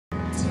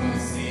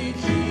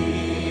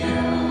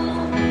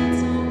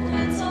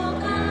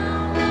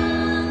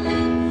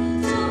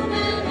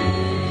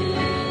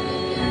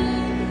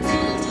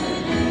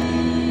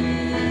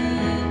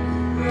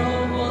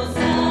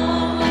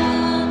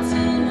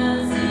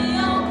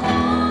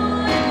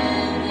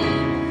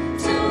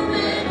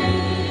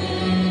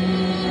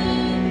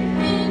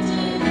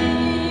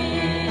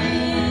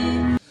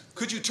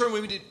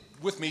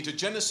with me to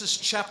Genesis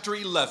chapter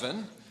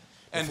 11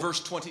 and verse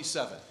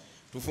 27.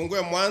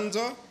 Tufungue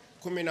Mwanzo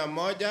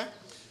 11.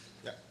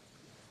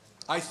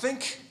 I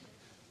think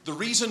the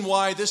reason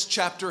why this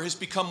chapter has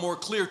become more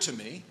clear to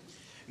me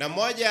na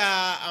moja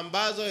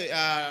ambazo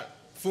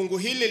fungu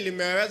hili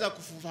limeweza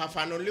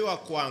kufafanuliwa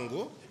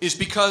kwangu is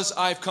because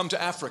I've come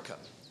to Africa.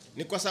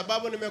 Ni kwa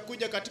sababu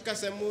nimekuja katika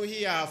sehemu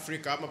hii ya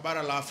Afrika ama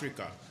bara la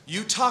Afrika.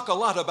 You talk a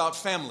lot about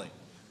family.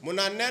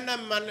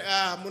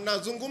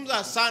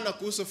 Munazungumza sana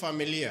kuhusu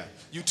familia.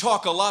 You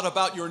talk a lot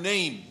about your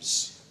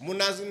names.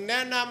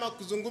 Munanena ama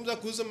kuzungumza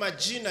kuhusu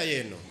majina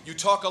yenu. You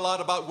talk a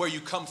lot about where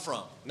you come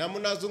from. Na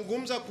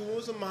munazungumza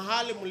kuhusu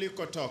mahali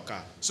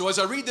mlikotoka. So as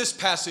I read this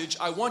passage,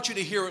 I want you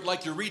to hear it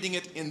like you're reading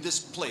it in this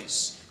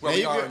place where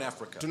we are in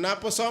Africa.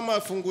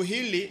 Tunaposoma fungu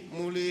hili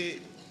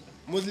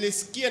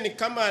mulisikia ni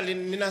kama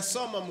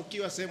ninasoma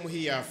mkiwa sehemu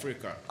hii ya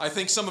Afrika. I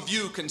think some of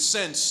you can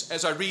sense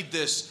as I read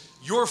this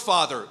your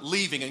father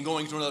leaving and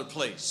going to another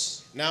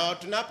place. Na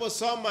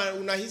tunaposoma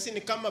unahisi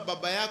ni kama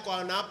baba yako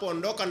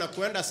anapoondoka na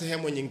kwenda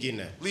sehemu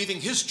nyingine. Leaving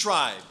his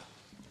tribe.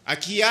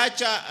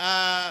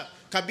 Akiacha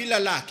kabila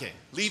lake.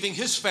 Leaving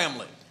his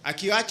family.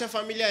 Akiacha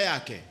familia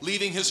yake.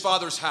 Leaving his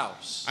father's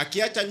house.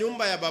 Akiacha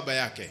nyumba ya baba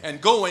yake.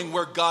 And going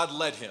where God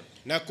led him.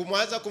 Na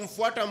kumwanza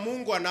kumfuata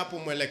Mungu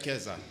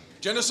anapomwelekeza.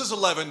 Genesis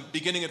 11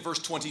 beginning at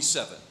verse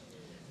 27.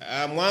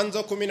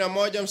 Mwanzo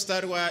 11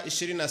 mstari wa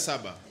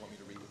 27.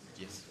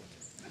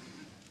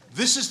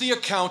 This is the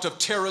account of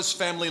Terah's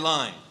family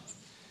line.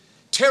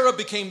 Terah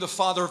became the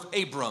father of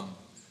Abram,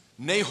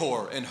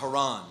 Nahor, and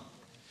Haran.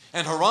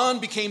 And Haran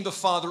became the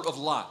father of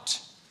Lot.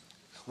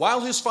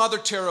 While his father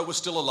Terah was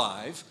still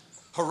alive,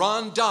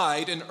 Haran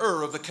died in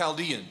Ur of the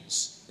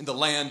Chaldeans, in the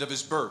land of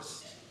his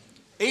birth.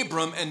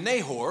 Abram and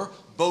Nahor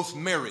both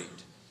married.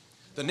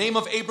 The name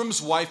of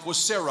Abram's wife was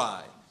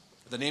Sarai.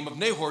 The name of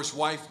Nahor's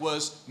wife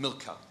was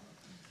Milcah.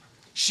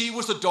 She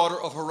was the daughter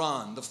of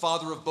Haran, the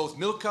father of both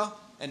Milcah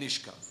and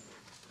Ishka.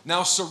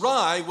 Now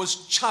Sarai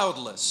was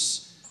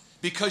childless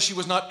because she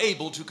was not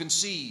able to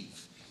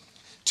conceive.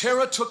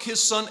 Terah took his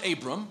son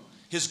Abram,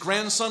 his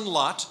grandson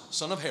Lot,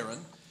 son of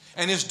Haran,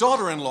 and his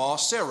daughter-in-law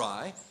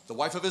Sarai, the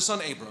wife of his son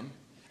Abram,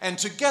 and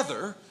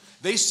together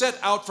they set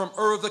out from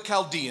Ur of the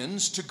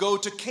Chaldeans to go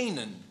to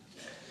Canaan.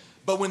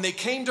 But when they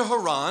came to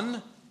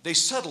Haran, they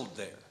settled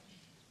there.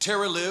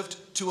 Terah lived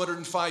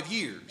 205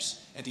 years,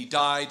 and he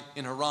died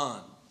in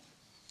Haran.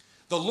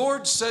 The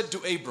Lord said to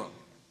Abram,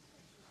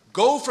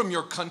 "Go from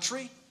your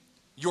country,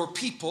 your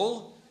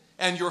people,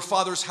 and your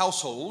father's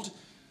household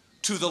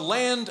to the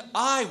land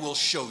I will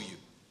show you.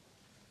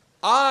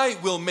 I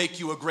will make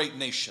you a great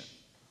nation,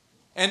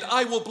 and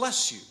I will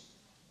bless you.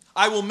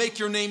 I will make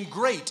your name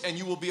great, and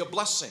you will be a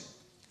blessing.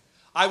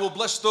 I will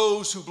bless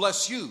those who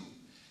bless you,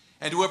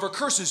 and whoever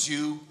curses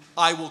you,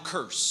 I will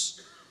curse.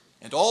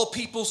 And all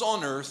peoples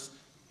on earth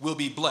will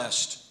be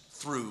blessed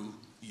through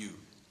you."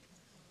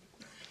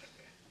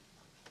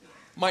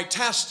 My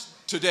task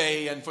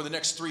today and for the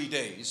next 3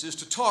 days is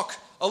to talk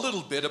a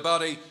little bit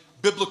about a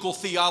biblical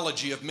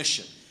theology of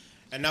mission.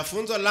 Na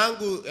funzo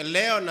langu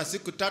leo na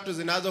siku tatu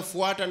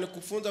zinazofuata ni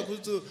kufunza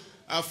kuhusu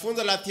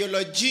funzo la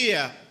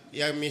theolojia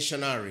ya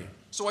missionary.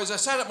 So as I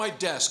sat at my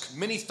desk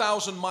many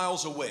thousand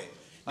miles away,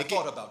 I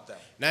thought about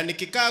that. Na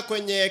nikikaa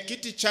kwenye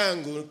kiti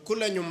changu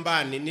kule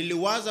nyumbani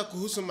niliwaza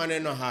kuhusu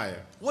maneno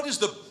haya. What is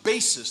the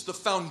basis, the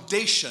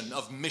foundation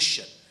of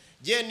mission?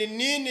 Je, ni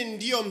nini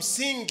ndio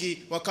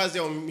msingi wa kazi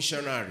ya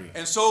missionary?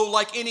 And so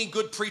like any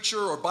good preacher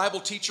or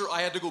Bible teacher,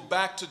 I had to go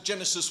back to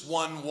Genesis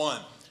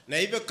 1:1. Na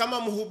hivyo kama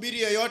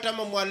mhubiri yoyote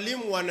ama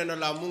mwalimu wa neno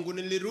la Mungu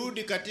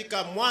nilirudi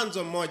katika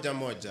Mwanzo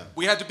 1:1.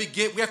 We have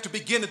to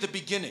begin at the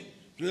beginning.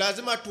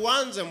 Lazima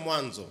tuanze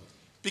mwanzo.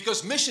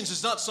 Because missions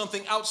is not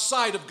something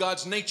outside of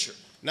God's nature.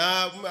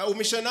 Na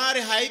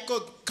umissionari haiko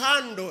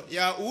kando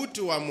ya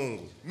utu wa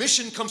Mungu.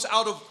 Mission comes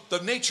out of the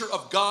nature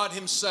of God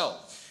himself.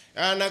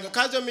 Na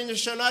kazi ya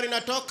missionari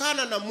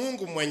inatokana na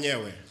Mungu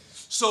mwenyewe.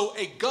 So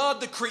a God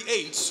that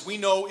creates, we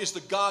know, is the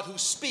God who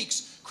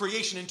speaks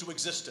creation into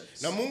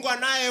existence. Na Mungu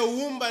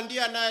anayeumba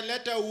ndiye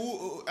anayeleta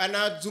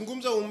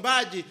anazungumza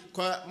uumbaji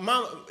kwa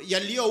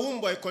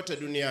yaliyoumbwa kote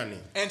duniani.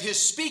 And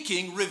his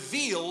speaking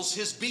reveals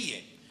his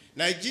being.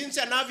 Na jinsi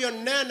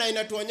anavyonena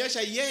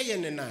inatuonyesha yeye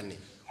ni nani.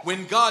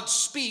 When God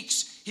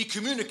speaks, he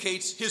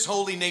communicates his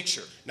holy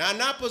nature. Na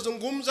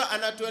anapozungumza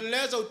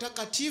anatueleza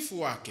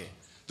utakatifu wake.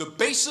 The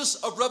basis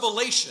of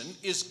revelation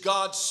is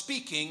God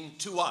speaking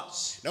to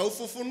us. Na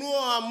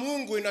ufufunuo wa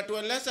Mungu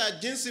inatueleza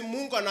jinsi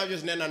Mungu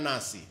anavyonena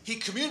nasi. He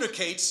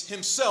communicates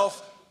himself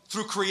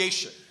through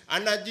creation.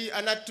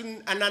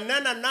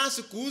 Ananena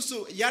nasi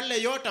kuhusu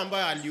yale yote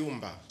ambayo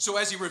aliumba. So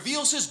as he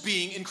reveals his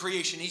being in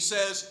creation, he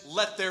says,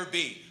 "Let there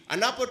be."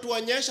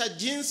 Anapotuonyesha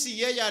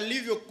jinsi yeye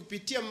alivyo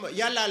kupitia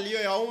yale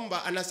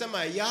aliyoyaumba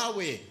anasema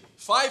yawe.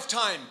 5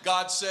 times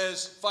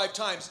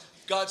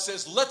God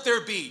says, "Let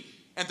there be,"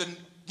 and the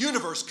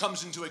universe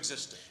comes into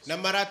existence. Na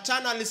mara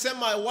 5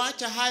 alisema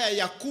wacha haya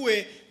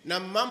yakue na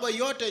mambo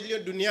yote yaliyo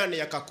duniani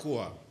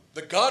yakakua.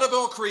 The God of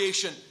all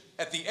creation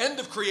at the end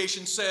of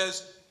creation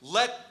says,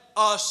 "Let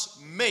us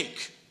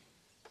make."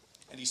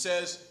 And he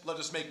says, let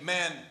us make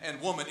man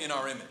and woman in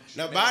our image.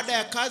 Na baada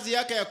ya kazi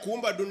yake ya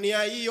kuumba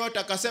dunia hii yote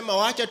akasema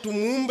wacha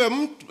tumuumbe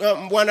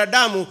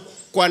mwanadamu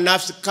kwa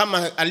nafsi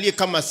kama aliye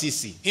kama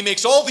sisi. He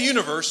makes all the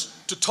universe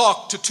to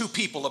talk to two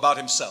people about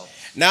himself.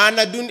 Na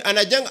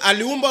anajenga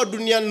aliumba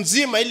dunia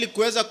nzima ili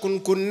kuweza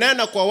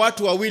kunena kwa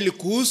watu wawili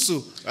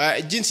kuhusu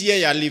jinsi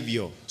yeye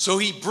alivyo. So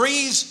he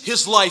breathes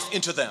his life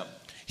into them.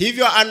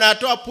 Hivyo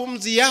anatoa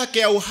pumzi yake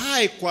ya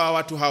uhai kwa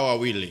watu hawa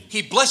wawili.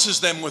 He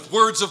blesses them with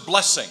words of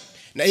blessing.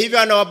 Na hivyo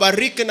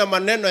anawabariki na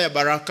maneno ya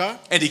baraka.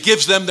 And he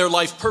gives them their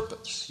life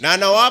purpose. Na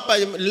anawapa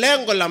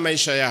lengo la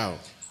maisha yao.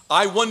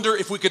 I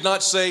wonder if we could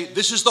not say,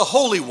 this is the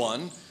Holy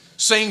One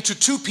saying to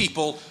two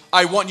people,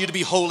 I want you to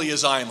be holy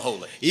as I am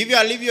holy. Hivyo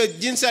alivyo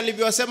jinsi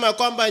alivyosema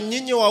kwamba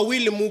nyinyi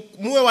wawili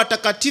muwe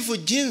watakatifu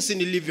jinsi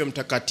nilivyo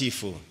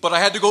mtakatifu. But I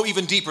had to go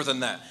even deeper than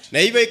that. Na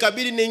hivyo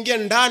ikabidi niingie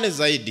ndani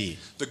zaidi.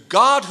 The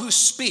God who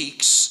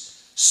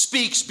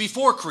speaks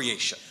before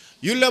creation.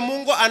 Yule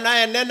Mungu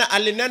anayenena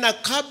alinena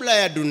kabla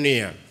ya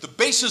dunia.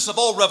 The basis of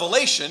all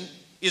revelation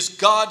is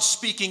God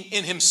speaking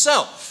in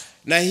himself.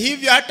 Na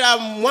hivyo hata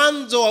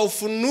mwanzo wa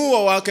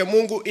ufunuo wake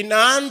Mungu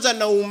inaanza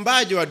na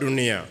uumbaji wa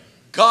dunia.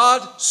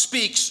 God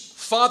speaks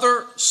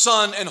Father,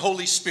 Son, and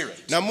Holy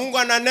Spirit. Na Mungu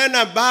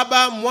ananena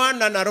Baba,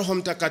 Mwana na Roho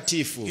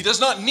Mtakatifu. He does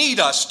not need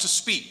us to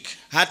speak.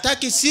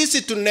 Hataki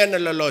sisi tunene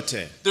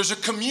lolote. There's a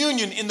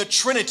communion in the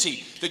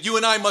Trinity that you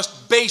and I must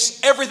base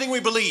everything we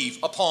believe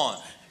upon.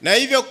 Na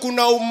hivyo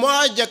kuna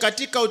umoja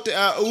katika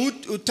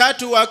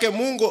utatu wake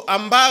Mungu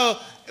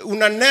ambao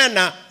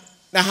unanena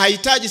na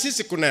hahitaji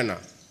sisi kunena.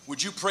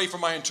 Would you pray for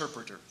my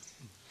interpreter?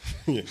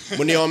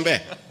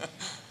 Muniombe.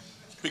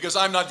 Because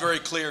I'm not very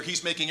clear.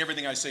 He's making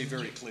everything I say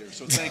very clear.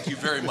 So thank you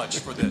very much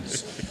for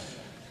this.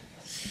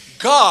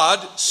 God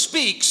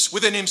speaks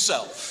within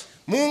himself.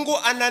 Mungu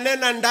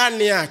ananena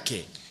ndani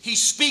yake. He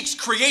speaks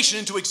creation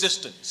into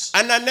existence.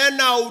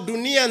 Ananena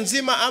dunia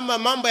nzima ama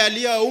mambo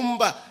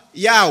yaliyoumba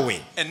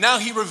yawe. And now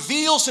he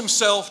reveals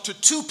himself to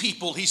two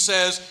people. He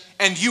says,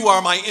 and you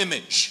are my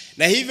image.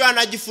 Na hivyo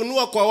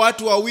anajifunua kwa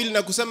watu wawili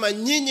na kusema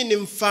nyinyi ni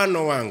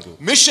mfano wangu.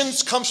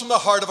 Missions comes from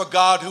the heart of a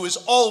God who is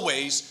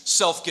always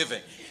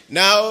self-giving.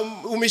 Na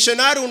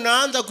umishonari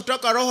unaanza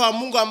kutoka roho wa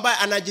Mungu ambaye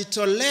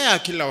anajitolea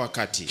kila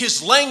wakati.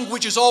 His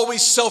language is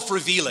always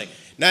self-revealing.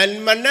 Na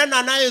maneno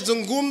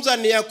anayozungumza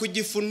ni ya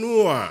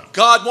kujifunua.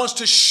 God wants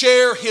to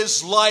share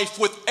his life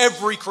with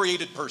every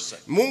created person.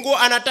 Mungu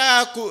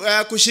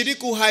anataka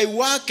kushiriki uhai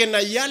wake na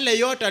yale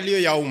yote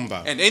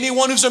aliyoyaumba. And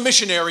anyone who's a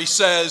missionary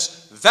says,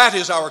 that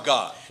is our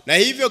God. Na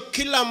hivyo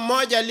kila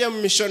mmoja aliye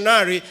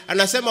missionary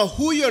anasema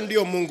huyo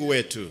ndio Mungu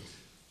wetu.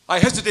 I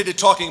hesitated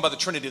talking about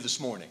the Trinity this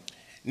morning.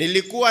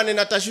 Nilikuwa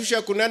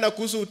ninatashusha kunena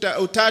kuhusu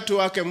utatu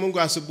wake Mungu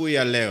asubuhi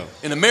ya leo.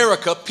 In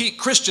America,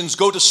 Christians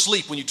go to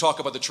sleep when you talk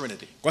about the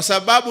Trinity. Kwa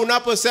sababu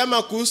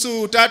unaposema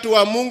kuhusu utatu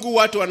wa Mungu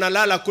watu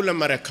wanalala kule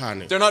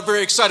Marekani. They're not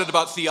very excited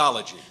about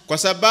theology. Kwa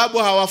sababu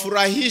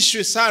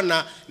hawafurahishwi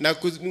sana na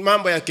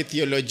mambo ya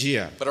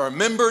kitheolojia. But I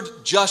remembered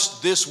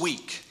just this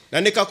week.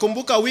 Na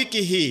nikakumbuka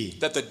wiki hii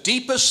that the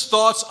deepest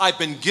thoughts I've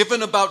been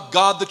given about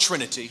God the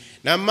Trinity,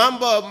 na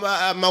mambo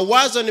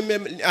mawazo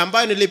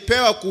ambayo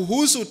nilipewa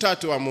kuhusu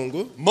utatu wa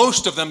Mungu,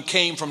 most of them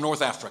came from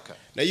North Africa.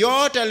 Na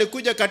yote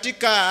alikuja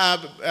katika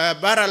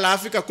bara la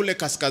Afrika kule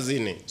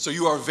kaskazini. So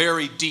you are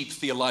very deep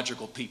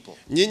theological people.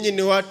 Nyinyi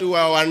ni watu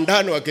wa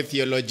ndani wa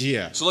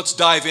kitheolojia. So let's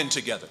dive in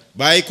together.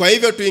 Kwa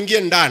hivyo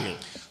tuingie ndani.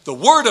 The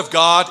word of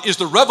God is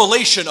the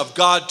revelation of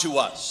God to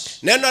us.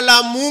 Neno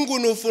la Mungu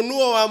ni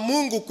ufunuo wa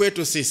Mungu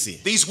kwetu sisi.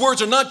 These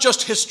words are not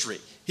just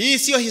history. Hii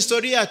sio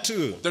historia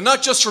tu. They're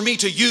not just for me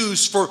to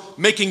use for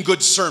making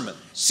good sermons.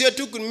 Sio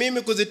tu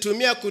mimi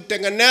kuzitumia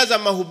kutengeneza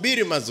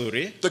mahubiri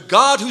mazuri. The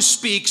God who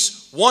speaks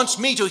wants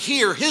me to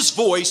hear his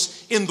voice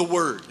in the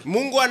word.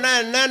 Mungu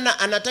anayenena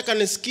anataka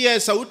nisikie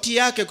sauti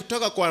yake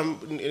kutoka kwa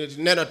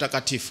neno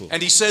takatifu.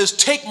 And he says,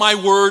 take my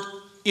word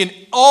in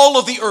all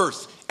of the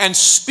earth and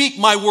speak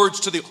my words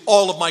to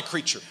all of my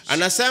creatures.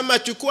 Anasema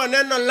chukua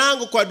neno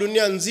langu kwa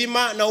dunia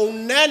nzima na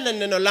unene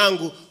neno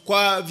langu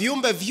kwa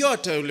viumbe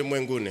vyote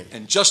ulimwenguni.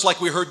 And just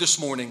like we heard this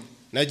morning,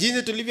 na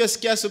jinsi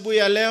tulivyosikia asubuhi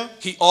ya leo,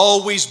 he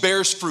always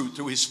bears fruit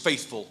through his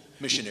faithful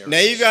missionaries. Na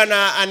hivyo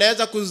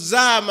anaweza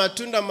kuzaa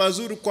matunda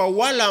mazuri kwa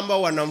wale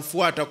ambao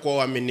wanamfuata kwa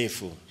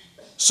uaminifu.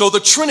 So the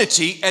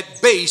Trinity at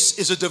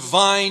base is a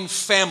divine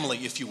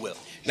family, if you will.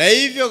 Na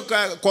hivyo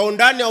kwa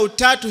undani wa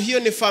utatu hiyo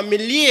ni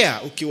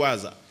familia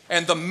ukiwaza.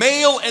 And the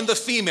male and the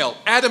female,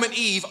 Adam and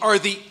Eve, are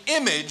the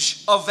image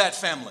of that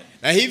family.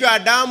 Na hivyo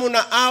Adamu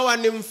na Hawa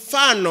ni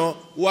mfano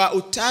wa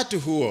utatu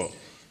huo.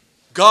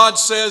 God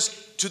says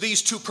to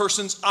these two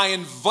persons, I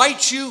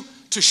invite you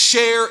to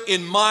share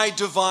in my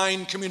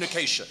divine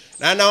communication.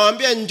 Na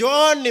anawaambia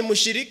njooni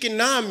mshiriki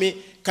nami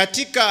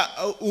katika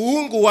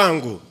uungu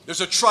wangu.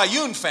 There's a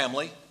triune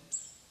family.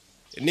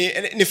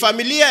 Ni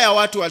familia ya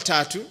watu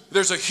watatu.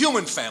 There's a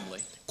human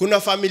family.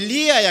 Kuna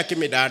familia ya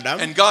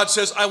kibinadamu. And God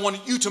says, I want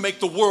you to make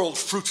the world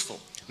fruitful.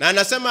 Na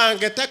anasema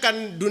angetaka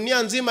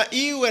dunia nzima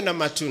iwe na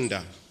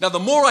matunda. Now, the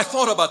more I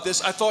thought about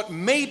this, I thought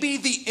maybe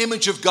the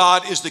image of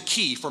God is the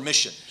key for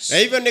missions. Na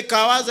hivyo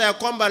nikawaza ya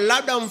kwamba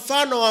labda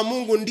mfano wa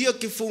Mungu ndio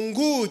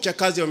kifunguu cha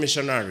kazi ya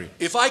missionary.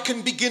 If I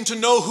can begin to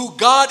know who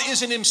God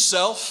is in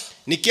himself,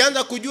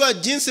 nikianza kujua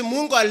jinsi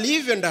Mungu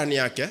alivyo ndani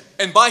yake,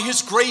 and by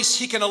his grace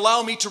he can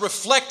allow me to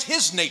reflect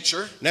his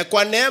nature, na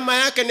kwa neema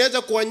yake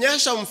niweza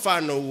kuonyesha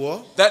mfano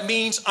huo, that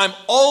means I'm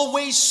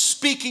always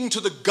speaking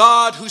to the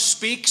God who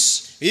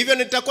speaks, hivyo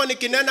nitakuwa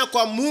nikinena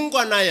kwa Mungu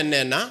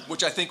anayenena,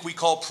 which I think we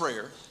call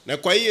prayer. Na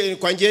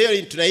kwa njia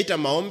hiyo tunaita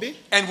maombi.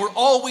 And we're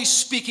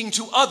always speaking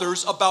to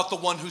others about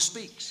the one who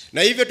speaks.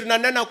 Na hivyo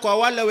tunanena kwa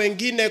wale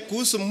wengine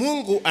kuhusu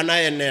Mungu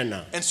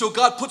anayenena. And so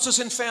God puts us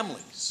in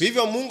families.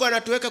 Hivyo Mungu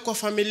anatuweka kwa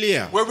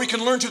familia, where we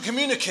can learn to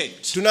communicate.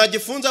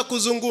 Tunajifunza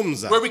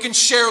kuzungumza. Where we can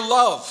share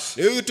love.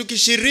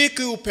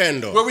 Tukishiriki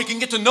upendo. Where we can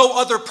get to know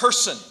other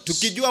persons.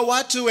 Tukijua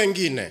watu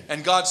wengine.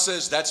 And God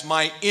says that's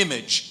my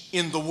image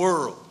in the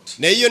world.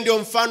 Na hiyo ndio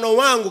mfano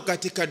wangu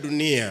katika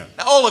dunia.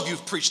 Now all of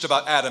you've preached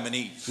about Adam and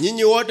Eve.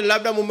 Nyinyi wote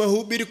labda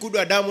mmehubiri kuhusu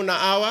Adamu na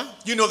Hawa.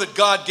 You know that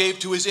God gave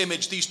to his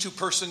image these two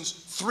persons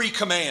 3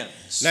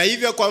 commands. Na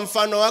hivyo kwa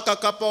mfano wake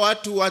akapa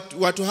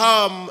watu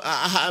hawa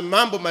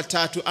mambo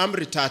matatu,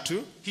 amri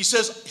tatu. He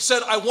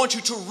said I want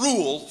you to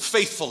rule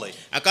faithfully.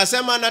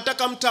 Akasema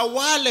anataka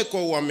mtawale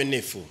kwa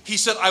uaminifu. He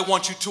said I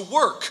want you to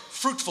work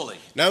fruitfully.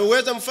 Na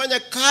uweze mfanya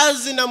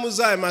kazi na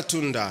muzae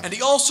matunda. And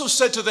he also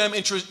said to them,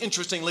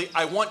 interestingly,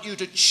 I want you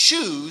to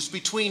choose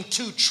between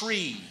 2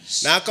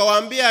 trees. Na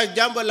akawaambia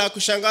jambo la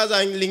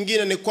kushangaza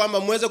lingine ni kwamba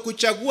muweze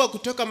kuchagua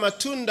kutoka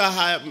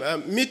matunda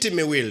miti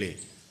miwili.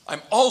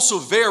 I'm also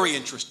very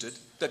interested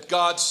that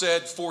God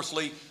said,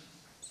 fourthly,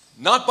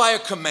 not by a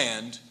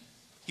command,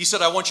 he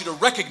said, I want you to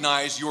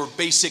recognize your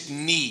basic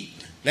need.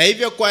 Na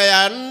hivyo kwa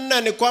ya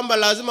nne ni kwamba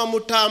lazima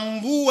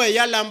mtambue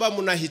yale ambayo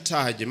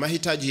mnahitaji,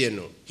 mahitaji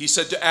yenu. He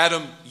said to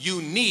Adam,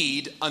 you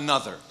need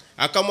another.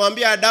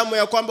 Akamwambia Adamu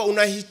ya kwamba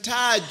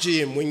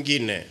unahitaji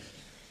mwingine.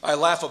 I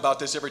laugh about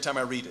this every time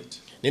I read it.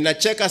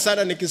 Ninacheka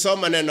sana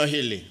nikisoma neno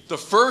hili. The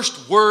first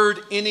word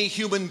any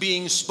human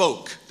being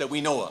spoke that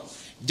we know of.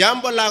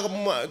 Jambo la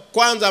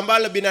kwanza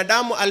ambalo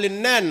binadamu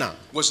alinena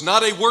was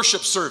not a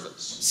worship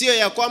service. Sio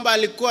ya kwamba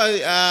alikuwa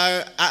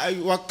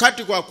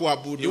wakati kwa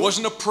kuabudu. It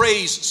wasn't a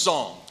praise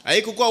song.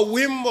 Haikuwa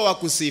wimbo wa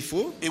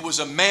kusifu. It was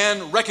a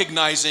man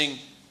recognizing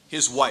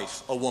his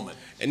wife, a woman.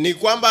 Ni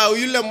kwamba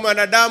yule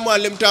mwanadamu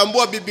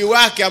alimtambua bibi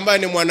wake ambaye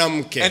ni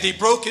mwanamke. And he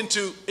broke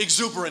into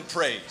exuberant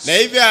praise. Na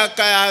hivyo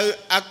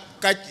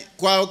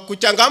kwa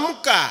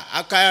kuchangamka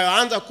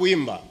akaanza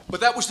kuimba. But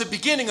that was the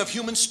beginning of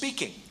human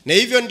speaking. Na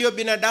hivyo ndio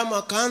binadamu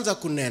akaanza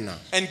kunena.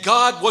 And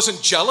God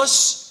wasn't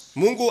jealous.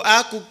 Mungu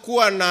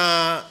hakukuwa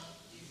na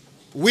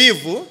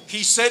wivu.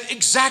 He said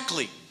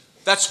exactly,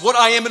 that's what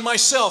I am in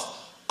myself.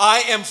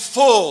 I am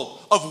full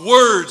of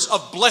words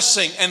of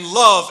blessing and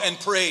love and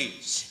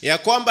praise. Ya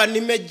kwamba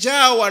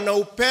nimejawa na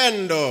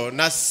upendo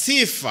na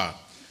sifa.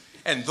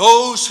 And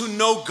those who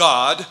know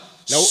God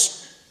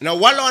na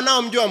wale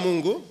wanaomjua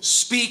Mungu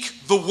speak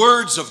the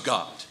words of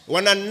God.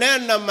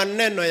 Wananena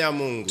maneno ya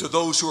Mungu to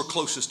those who are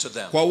closest to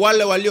them. Kwa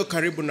wale walio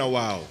karibu na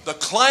wao. The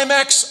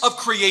climax of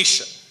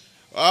creation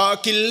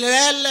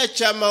kilele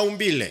cha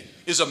maumbile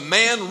is a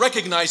man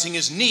recognizing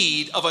his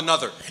need of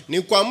another.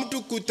 Ni kwa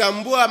mtu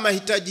kutambua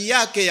mahitaji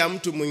yake ya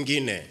mtu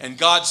mwingine. And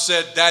God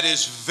said that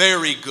is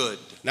very good.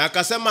 Na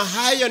akasema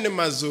hayo ni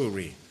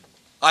mazuri.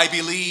 I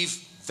believe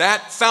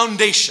that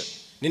foundation,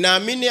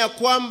 ninaamini ya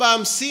kwamba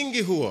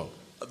msingi huo,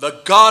 the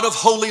God of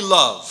holy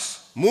love,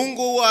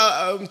 Mungu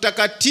wa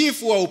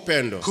mtakatifu wa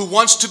upendo, who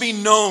wants to be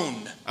known,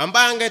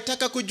 ambaye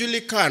angetaka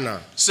kujulikana,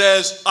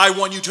 says I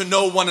want you to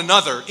know one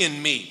another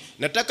in me.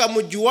 Nataka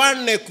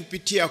mjuane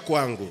kupitia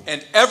kwangu.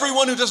 And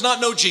everyone who does not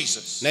know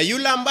Jesus, na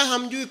yule ambaye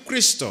hamjui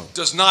Kristo,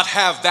 does not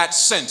have that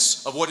sense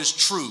of what is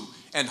true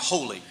and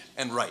holy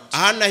and right.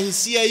 Hana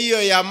hisia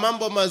hiyo ya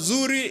mambo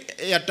mazuri,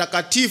 ya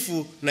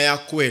takatifu na ya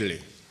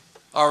kweli.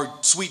 Our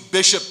sweet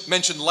bishop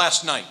mentioned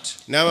last night.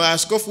 Na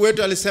askofu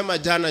wetu alisema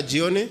jana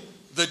jioni.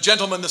 The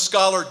gentleman, the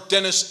scholar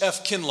Dennis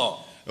F. Kinlaw.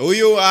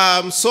 Huyu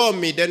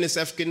msomi Dennis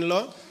F.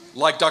 Kinlaw.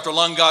 Like Dr.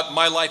 Langat,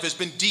 my life has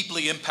been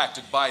deeply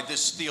impacted by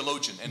this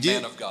theologian and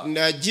man of God.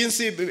 Na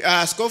jinsi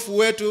askofu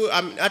wetu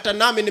hata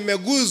nami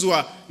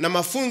nimeguzwa na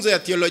mafunzo ya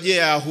theolojia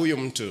ya huyu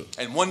mtu.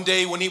 And one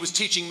day when he was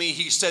teaching me,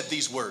 he said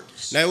these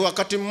words. Na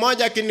wakati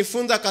mmoja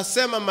akinifunza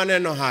akasema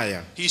maneno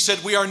haya. He said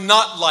we are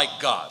not like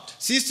God.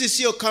 Sisi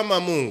sio kama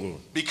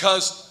Mungu.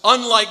 Because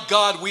unlike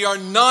God, we are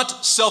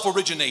not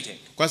self-originating.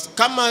 Kwa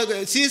kama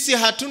sisi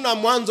hatuna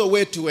mwanzo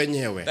wetu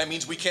wenyewe. That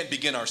means we can't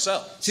begin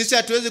ourselves. Sisi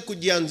hatuwezi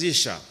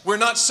kujianzisha.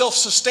 We're not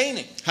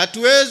self-sustaining.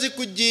 Hatuwezi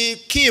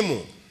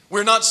kujikimu.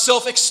 We're not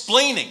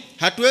self-explaining.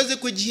 Hatuwezi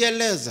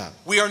kujieleza.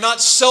 We are not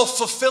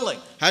self-fulfilling.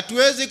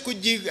 Hatuwezi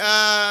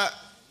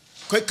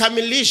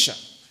kukamilisha.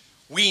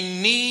 We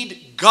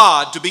need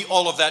God to be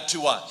all of that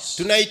to us.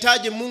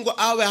 Tunahitaji Mungu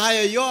awe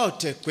hayo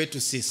yote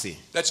kwetu sisi.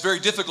 That's very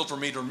difficult for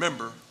me to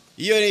remember.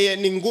 Hiyo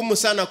ni ngumu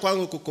sana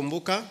kwangu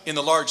kukumbuka. In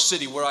the large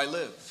city where I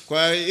live.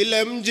 kwa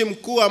ile mji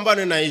mkuu ambao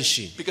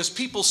ninaishi. Because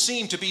people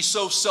seem to be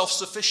so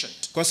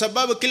self-sufficient. Kwa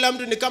sababu kila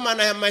mtu ni kama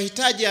ana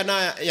mahitaji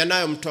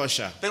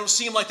yanayomtosha. They don't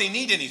seem like they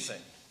need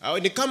anything. Au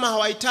ni kama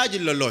hawahitaji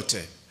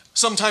lolote.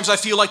 Sometimes I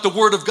feel like the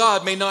word of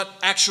God may not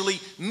actually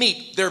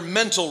meet their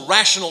mental,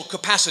 rational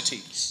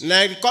capacities.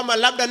 Na kama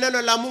labda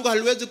neno la Mungu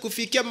haliwezi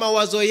kufikia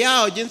mawazo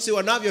yao jinsi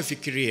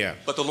wanavyofikiria.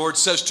 But the Lord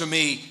says to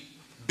me,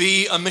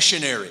 be a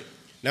missionary.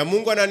 Na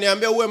Mungu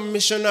ananiambia uwe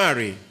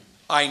missionary.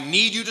 I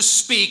need you to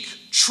speak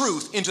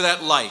truth into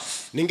that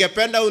life.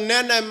 Ningependa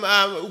unene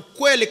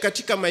ukweli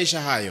katika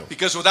maisha hayo.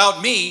 Because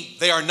without me,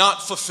 they are not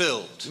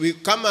fulfilled.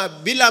 Kama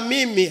bila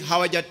mimi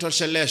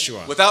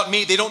hawajatosheleshwa. Without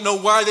me, they don't know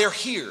why they're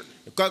here.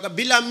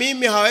 Bila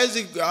mimi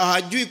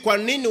hawajui kwa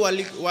nini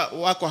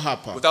wako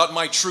hapa. Without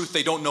my truth,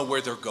 they don't know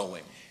where they're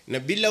going. Na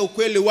bila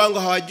ukweli wangu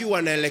hawajui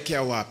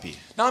wanaelekea wapi.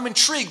 Now I'm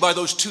intrigued by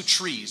those two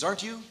trees,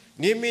 aren't you?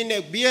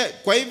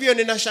 Kwa hivyo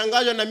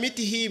ninashangazwa na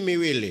miti hii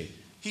miwili.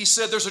 He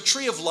said there's a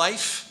tree of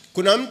life.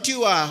 Kuna mti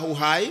wa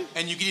uhai.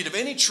 And you can eat of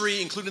any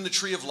tree, including the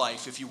tree of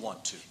life, if you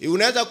want to.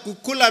 Unaweza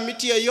kukula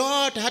miti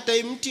yoyote, hata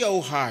mti wa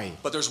uhai.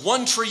 But there's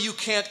one tree you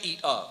can't eat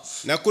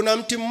of. Na kuna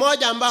mti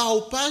mmoja ambao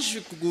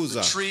haupaswi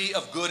kuguza. The tree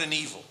of good and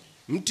evil.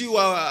 Mti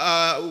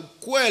wa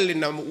kweli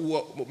na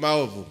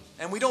maovu.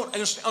 And we don't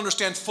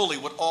understand fully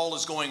what all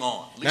is going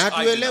on. Na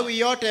hatuelewi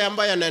yote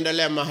ambayo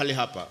yanaendelea mahali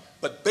hapa.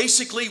 But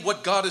basically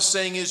what God is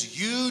saying is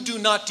you do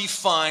not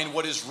define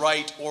what is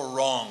right or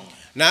wrong.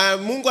 Na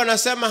Mungu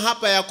anasema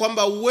hapa ya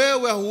kwamba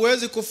wewe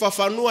huwezi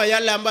kufafanua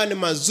yale ambayo ni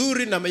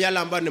mazuri na yale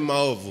ambayo ni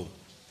maovu.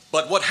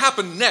 But what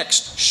happened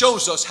next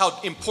shows us how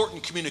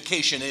important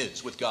communication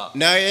is with God.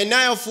 Na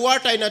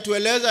inayofuata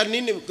inatueleza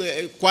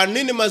kwa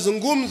nini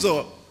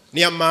mazungumzo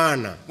ni ya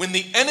maana. When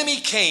the enemy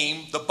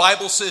came, the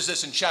Bible says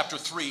this in chapter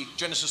 3,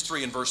 Genesis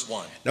 3 and verse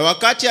 1. Na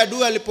wakati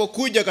adui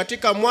alipokuja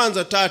katika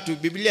Mwanzo 3,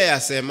 Biblia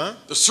yasema,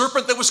 the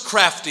serpent that was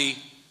crafty,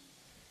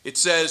 it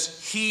says,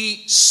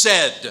 he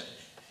said.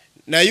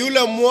 Na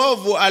yule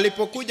mwovu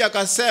alipokuja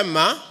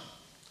akasema,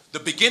 the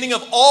beginning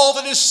of all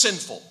that is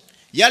sinful.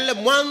 Yale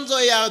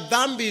mwanzo ya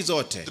dhambi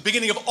zote. The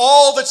beginning of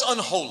all that's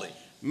unholy.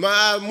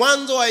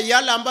 Mwanzo wa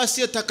yale ambayo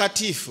sio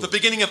takatifu. The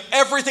beginning of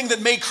everything that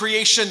made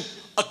creation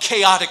a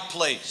chaotic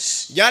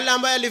place. Yale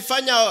ambayo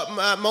yalifanya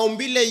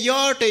maumbile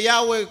yote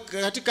yawe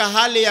katika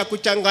hali ya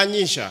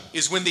kuchanganyisha.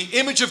 Is when the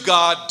image of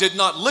God did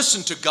not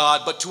listen to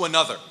God but to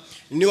another.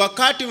 Ni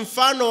wakati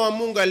mfano wa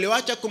Mungu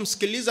aliacha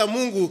kumsikiliza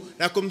Mungu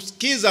na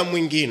kumsikiza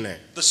mwingine.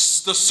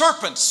 The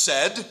serpent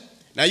said,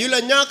 na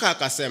yule nyoka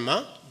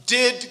akasema,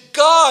 did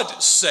God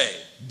say?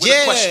 With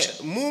a question.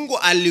 Mungu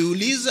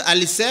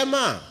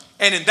alisema?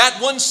 And in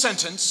that one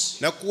sentence,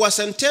 na kwa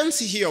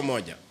sentensi hiyo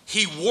moja,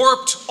 he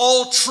warped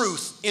all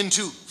truth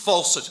into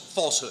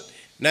falsehood.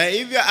 Na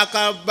hivyo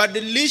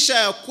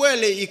akabadilisha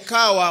kweli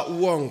ikawa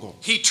uongo.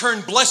 He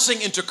turned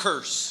blessing into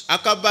curse.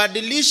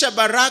 Akabadilisha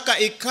baraka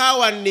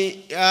ikawa ni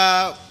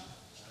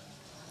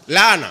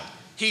laana.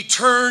 He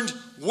turned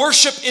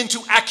worship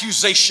into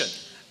accusation.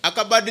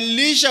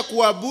 Akabadilisha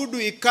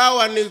kuabudu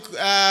ikawa ni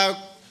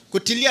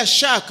kutilia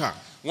shaka.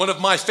 One of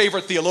my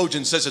favorite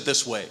theologians says it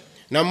this way.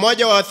 Na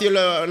mmoja wa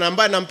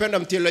ambaye nampenda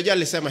mtheolojia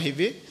alisema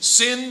hivi,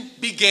 sin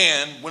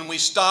began when we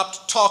stopped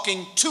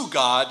talking to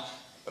God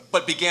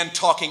but began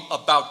talking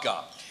about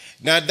God.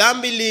 Na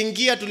dhambi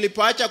iliingia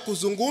tulipoacha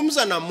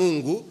kuzungumza na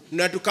Mungu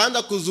na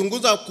tukaanza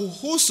kuzungumza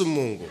kuhusu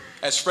Mungu.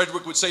 As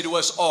Frederick would say to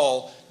us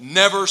all,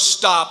 never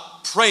stop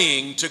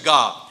praying to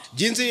God.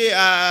 Jinsi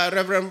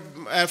Reverend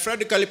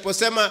Frederick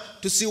aliposema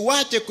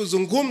tusiwache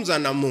kuzungumza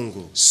na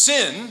Mungu.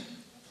 Sin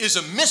is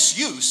a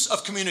misuse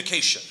of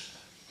communication.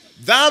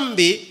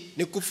 Dhambi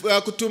ni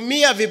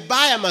kutumia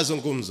vibaya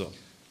mazungumzo.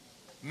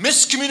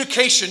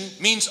 Miscommunication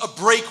means a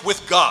break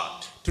with God.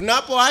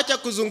 Tunapoacha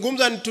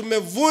kuzungumza ni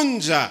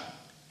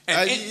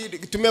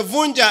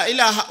tumevunja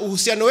ila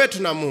uhusiano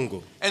wetu na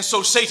Mungu. And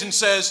so Satan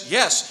says,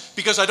 yes,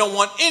 because I don't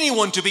want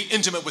anyone to be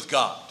intimate with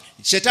God.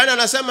 Shetani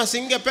anasema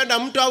singependa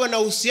mtu awe na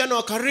uhusiano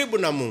wa karibu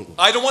na Mungu.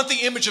 I don't want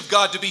the image of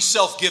God to be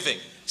self-giving.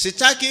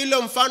 Sitaki ile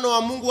mfano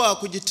wa Mungu wa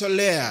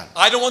kujitolea.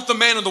 I don't want the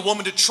man and the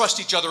woman to trust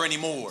each other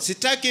anymore.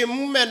 Sitaki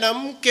mume na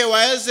mke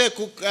waweze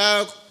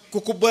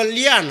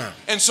kukubaliana.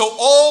 And so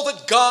all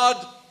that God,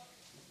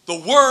 the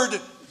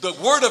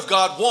word of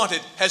God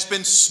wanted has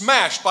been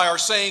smashed by our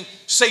saying,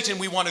 Satan,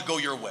 we want to go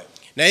your way.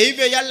 Na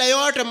hivyo yale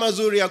yote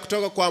mazuri ya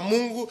kutoka kwa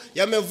Mungu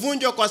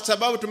yamevunjwa kwa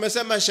sababu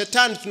tumesema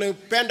Shetani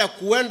tunapenda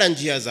kuenda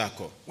njia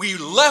zako. We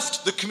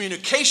left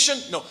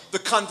the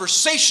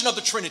conversation of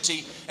the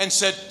Trinity and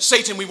said,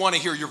 Satan, we want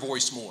to hear your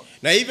voice more.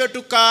 Na hivyo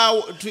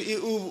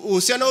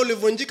uhusiano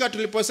ulivunjika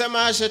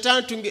tuliposema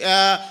Shetani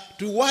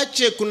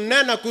tuwache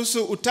kunena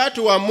kuhusu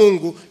utatu wa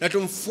Mungu na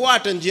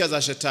tumfuate njia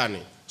za Shetani.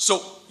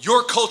 So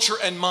your culture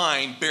and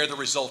mine bear the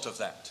result of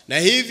that. Na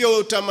hivyo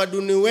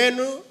utamaduni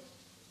wenu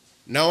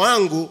na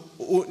wangu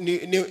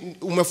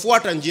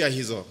umefuata njia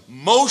hizo.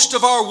 Most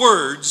of our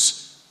words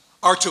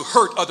are to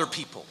hurt other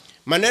people.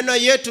 Maneno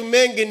yetu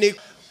mengi ni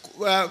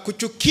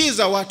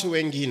kuchukiza watu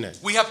wengine.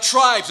 We have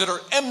tribes that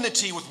are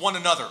enmity with one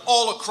another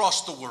all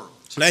across the world.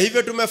 Na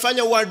hivyo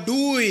tumefanya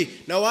uadui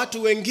na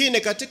watu wengine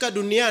katika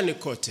duniani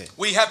kote.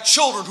 We have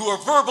children who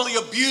are verbally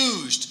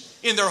abused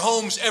in their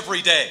homes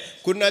every day.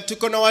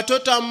 Tuko na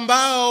watoto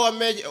ambao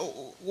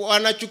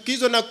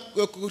wanachukizwa na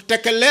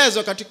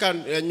kutekelezwa katika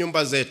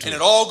nyumba zetu. And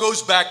it all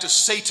goes back to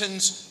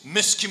Satan's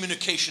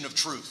miscommunication of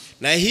truth.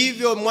 Na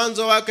hivyo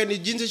mwanzo wake ni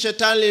jinsi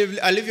shetani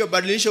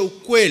alivyobadilisha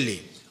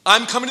ukweli.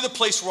 I'm coming to the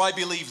place where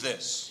I believe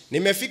this.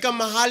 Nimefika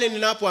mahali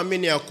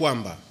ninapoamini ya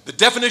kwamba The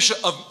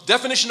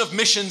definition of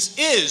missions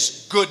is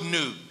good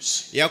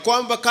news. ya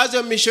kwamba kazi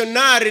ya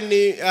missionary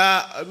ni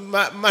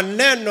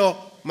maneno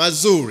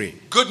mazuri.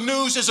 Good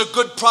news is a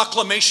good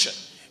proclamation.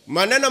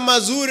 Maneno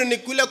mazuri ni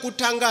kule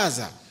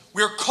kutangaza.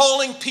 We are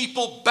calling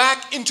people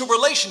back into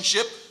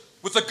relationship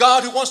with the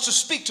God who wants to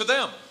speak to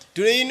them.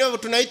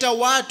 Tunaita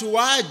watu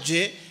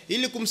waje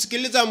ili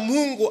kumsikiliza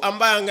Mungu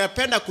ambaye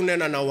angependa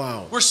kunena na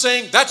wao. We're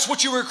saying that's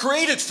what you were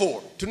created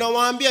for.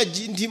 Tunawaambia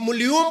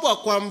mliumbwa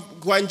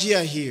kwa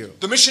njia hiyo.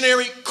 The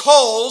missionary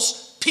calls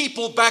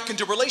people back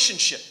into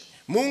relationship.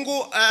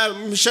 Mungu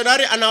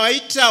missionary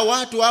anawaita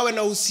watu wawe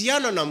na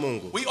uhusiano na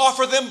Mungu. We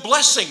offer them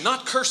blessing,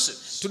 not curses.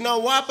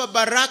 Tunawapa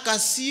baraka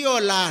sio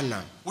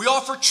laana. We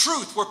offer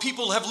truth where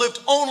people have lived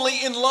only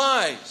in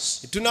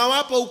lies.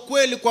 Tunawapa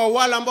ukweli kwa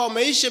wale ambao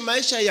wameishi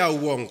maisha ya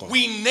uongo.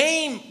 We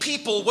name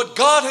people what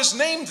God has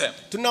named them.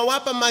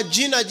 Tunawapa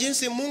majina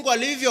jinsi Mungu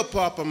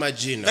alivyowapa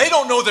majina. They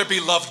don't know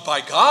they're beloved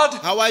by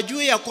God.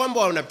 Hawajui ya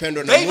kwamba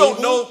wanapendwa na Mungu. They don't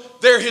Mungu. know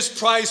they're his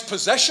prized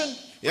possession.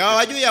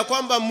 Hawajui ya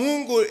kwamba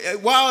Mungu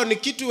wao ni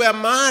kitu ya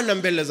maana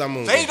mbele za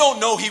Mungu. They don't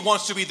know he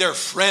wants to be their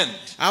friend.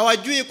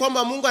 Hawajui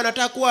kwamba Mungu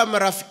anataka kuwa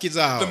marafiki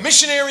zao. The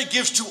missionary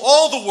gives to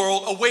all the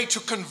world a way to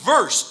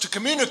converse, to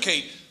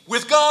communicate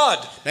with God.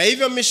 Na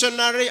hivyo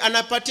missionary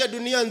anapatia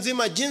dunia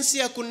nzima jinsi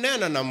ya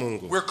kunena na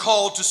Mungu. We're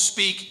called to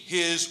speak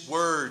his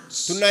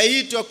words.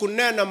 Tunaitwa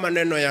kunena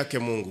maneno yake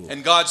Mungu.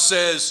 And God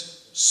says,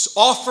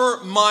 offer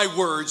my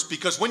words,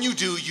 because when you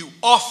do, you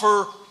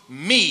offer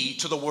me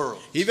to the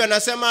world. Hivyo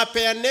anasema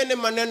peaneni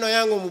maneno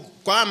yangu,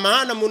 kwa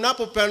maana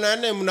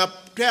mnapopeana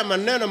mnapea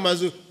maneno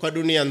mazuri kwa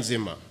dunia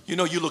nzima. You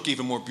know, you look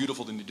even more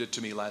beautiful than you did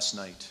to me last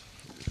night.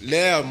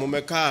 Leo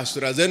mumekaa,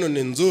 sura zenu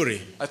ni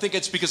nzuri. I think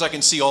it's because I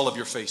can see all of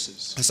your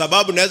faces. Kwa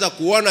sababu naweza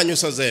kuona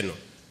nyuso zenu.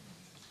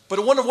 But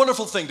a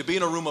wonderful thing to be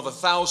in a room of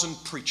 1,000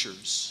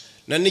 preachers.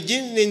 Na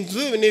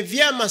ni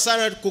vyema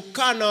sana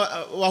kukaa na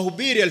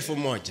wahubiri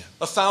 1,000.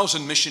 1,000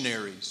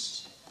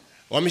 missionaries.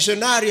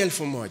 Wamishonari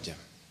 1,000.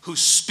 Who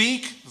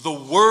speak the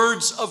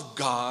words of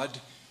God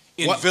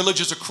in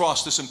villages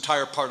across this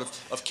entire part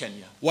of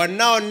Kenya.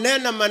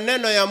 Wanaonena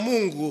maneno ya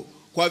Mungu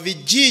kwa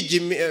vijiji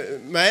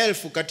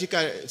maelfu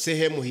katika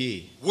sehemu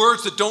hii.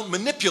 Words that don't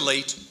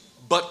manipulate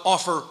but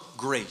offer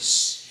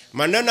grace.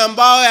 Maneno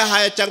ambayo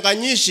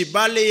hayachanganyishi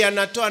bali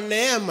yanatoa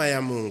neema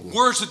ya Mungu.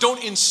 Words that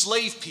don't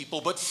enslave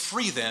people but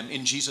free them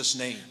in Jesus'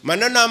 name.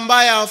 Maneno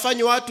ambayo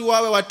hawafanyi watu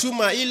wawe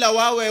watumwa ila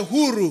wawe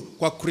huru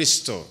kwa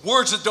Kristo.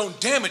 Words that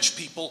don't damage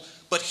people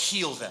but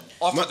heal them.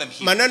 Offer them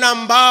healing. Maneno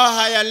ambayo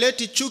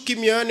hayaleti chuki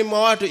mioyoni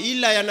mwa watu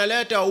ila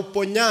yanaleta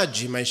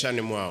uponyaji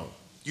maishani mwao.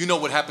 You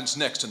know what happens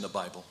next in the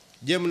Bible.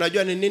 Je,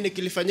 mnajua ni nini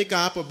kilifanyika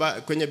hapo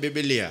kwenye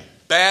Biblia?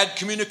 Bad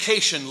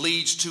communication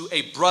leads to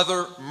a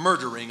brother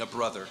murdering a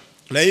brother.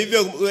 Na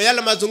hivyo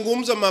yale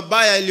mazungumzo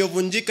mabaya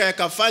yaliyovunjika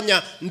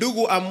yakafanya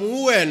ndugu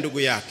amuue ndugu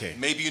yake.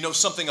 Maybe you know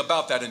something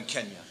about that in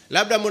Kenya.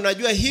 Labda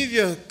mnajua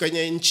hivyo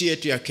kwenye nchi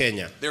yetu ya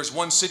Kenya. There's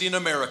one city in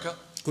America.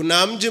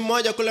 Kuna mji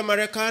mmoja kule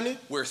Marekani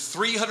where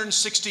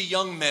 360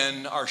 young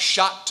men are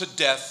shot to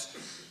death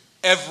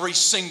every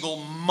single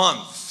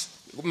month.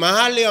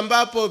 Mahali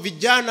ambapo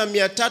vijana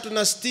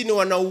 360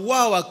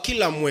 wanauawa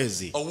kila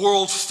mwezi. A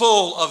world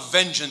full of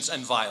vengeance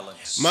and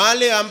violence.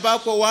 Mahali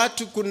ambapo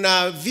watu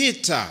kuna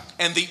vita.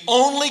 And the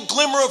only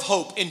glimmer of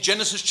hope in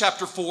Genesis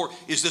chapter 4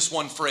 is this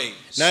one phrase.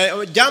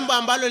 Na jambo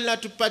ambalo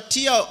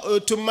linatupatia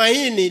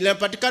tumaini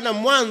linapatikana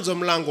Mwanzo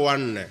mlango wa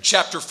 4.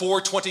 Chapter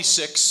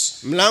 4:26.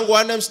 Mlango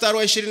wa 4 mstari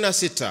wa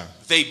 26.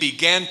 They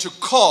began to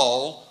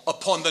call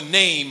upon the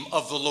name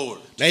of the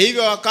Lord. Na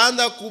hivyo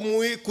wakaanza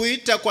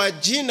kuita kwa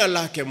jina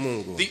lake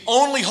Mungu. The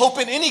only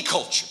hope in any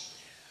culture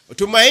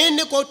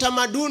tumaini kwa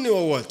utamaduni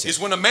wowote is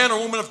when a man or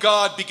woman of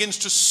God begins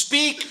to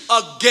speak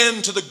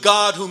again to the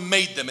God who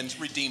made them and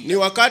redeemed them. Ni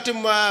wakati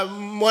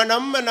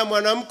mwanamume na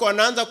mwanamke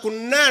wanaanza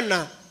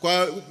kunena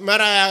kwa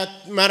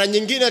mara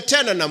nyingine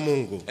tena na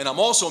Mungu. And I'm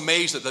also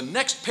amazed that the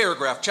next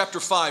paragraph,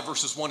 chapter 5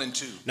 verses 1 and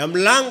 2. Na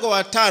mlango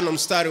wa 5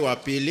 mstari wa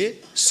 2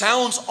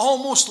 sounds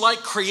almost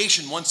like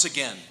creation once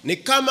again. Ni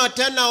kama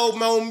tena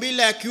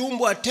maumbile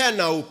yakiumbwa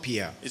tena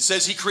upya. It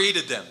says he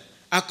created them.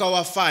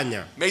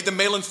 Akawafanya. Made them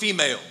male and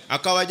female.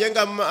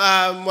 Akawajenga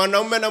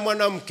mwanaume na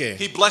mwanamke.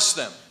 He blessed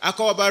them.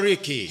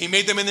 Akawabariki. He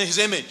made them in his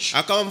image.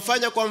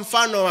 Akawafanya kwa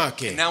mfano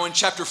wake. And now in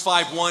chapter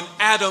 5:1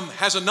 Adam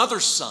has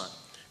another son.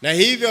 Na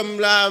hivyo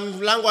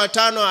mlango wa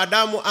 5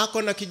 Adamu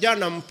ako na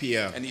kijana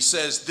mpya. And he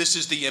says this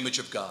is the image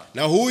of God.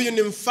 Na huyu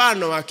ni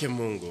mfano wake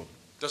Mungu.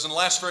 Doesn't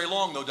last very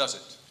long though, does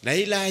it? Na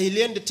ila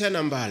iliendi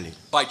tena mbali.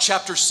 By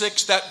chapter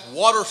 6 that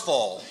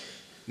waterfall.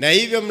 Na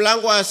hivyo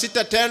mlango wa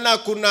 6 tena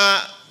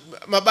kuna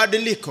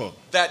mabadiliko.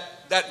 That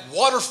that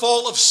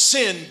waterfall of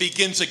sin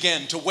begins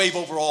again to wave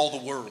over all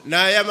the world.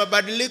 Na ya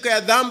mabadiliko ya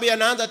dhambi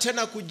yanaanza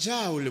tena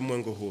kujaa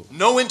ulimwengu huu.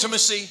 No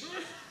intimacy.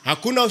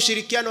 Hakuna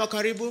ushirikiano wa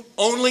karibu.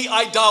 Only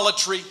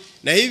idolatry.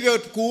 Na hivyo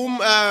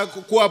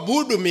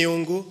kuabudu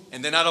miungu.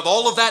 And then out of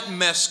all of that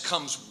mess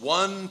comes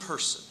one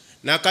person.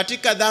 Na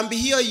katika dhambi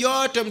hiyo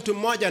yote mtu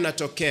mmoja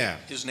anatokea.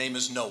 His name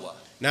is Noah.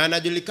 Na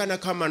anajulikana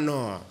kama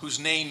Noah.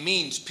 Whose name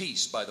means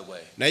peace, by the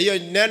way. Na hiyo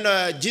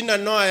neno jina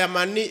Noah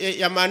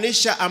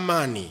yamaanisha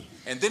amani.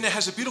 And then it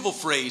has a beautiful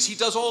phrase. He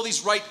does all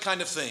these right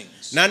kind of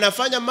things. Na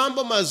anafanya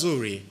mambo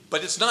mazuri.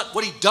 But it's not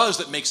what he does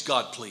that makes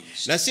God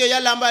pleased. Na sio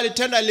yale ambayo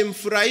alitenda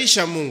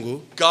alimfurahisha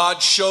Mungu.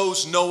 God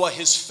shows Noah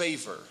his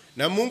favor.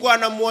 Na Mungu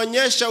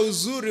anamuonyesha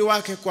uzuri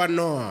wake kwa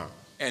Noah.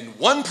 And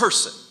one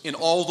person in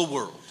all the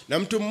world na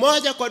mtu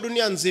mmoja kwa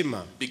dunia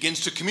nzima begins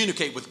to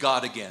communicate with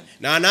God again.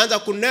 Na anaanza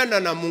kunena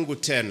na Mungu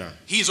tena.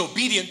 He is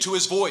obedient to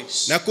his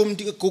voice. Na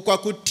kwa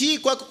kutii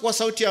kwa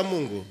sauti ya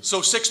Mungu. So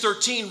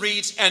 6:13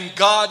 reads, and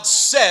God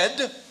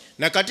said,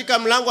 na katika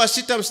mlango wa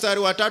 6 mstari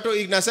wa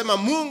 3 inasema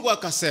Mungu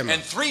akasema.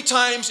 And 3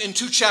 times in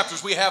 2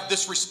 chapters we have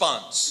this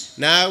response.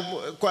 Na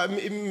kwa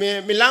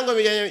milango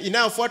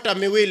inayofuata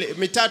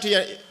mitatu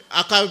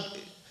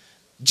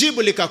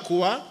akajibu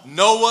likakuwa,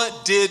 Noah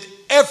did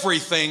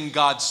everything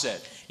God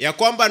said. Ya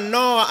kwamba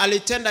Noah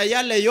alitenda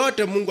yale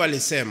yote Mungu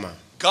alisema.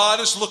 God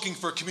is looking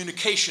for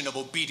communication of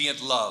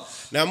obedient love.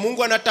 Na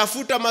Mungu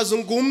anatafuta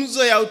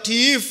mazungumzo ya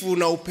utiifu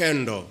na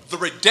upendo. The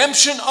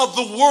redemption of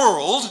the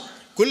world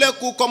kule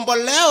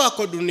kukombolewa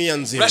kwa dunia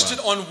nzima rested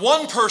on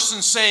one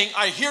person saying,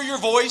 I hear your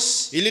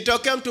voice.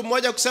 Ilitokea mtu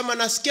mmoja kusema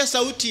nasikia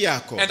sauti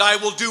yako. And I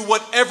will do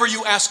whatever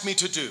you ask me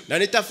to do. Na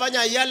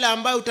nitafanya yale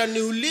ambayo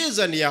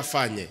utaniuliza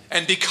niyafanye.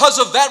 And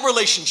because of that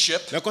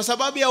relationship, na kwa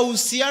sababu ya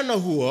uhusiano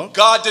huo,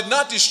 God did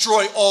not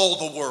destroy all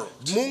the world.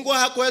 Mungu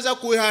hakuweza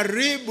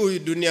kuiharibu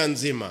dunia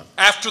nzima.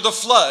 After the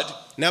flood,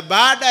 na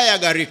baada ya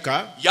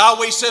gharika,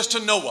 Yahweh says to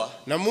Noah,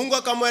 na Mungu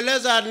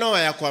akamweleza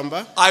Noah ya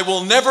kwamba, I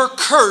will never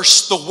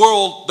curse the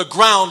world, the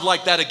ground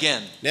like that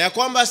again. Na ya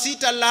kwamba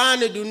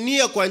sitalaani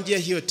dunia kwa njia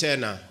hiyo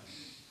tena.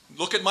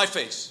 Look at my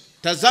face.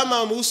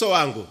 Tazama uso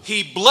wangu.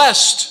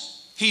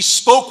 He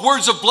spoke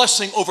words of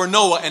blessing over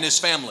Noah and his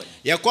family.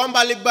 Ya kwamba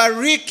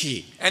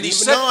alibariki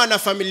Noah na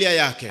familia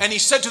yake. And he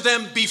said to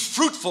them, be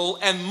fruitful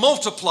and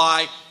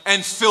multiply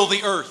and fill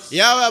the earth.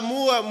 Yawe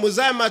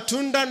muzae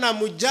matunda na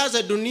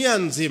mujaze dunia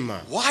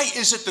nzima. Why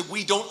is it that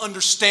we don't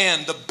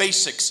understand the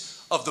basics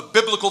of the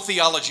biblical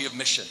theology of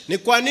mission? Ni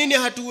kwa nini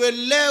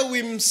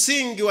hatuelewi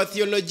msingi wa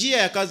theolojia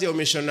ya kazi ya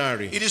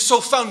missionary? It is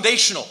so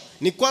foundational.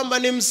 Ni kwamba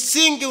ni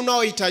msingi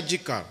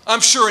unaohitajika.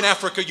 I'm sure in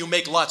Africa you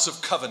make lots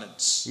of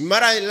covenants.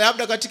 Mara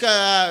labda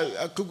katika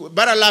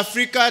bara la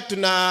Afrika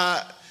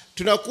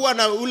tunakuwa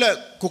na ule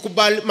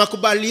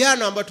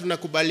makubaliano ambayo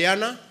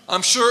tunakubaliana.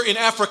 I'm sure in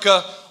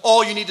Africa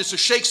all you need is to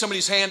shake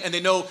somebody's hand and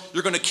they know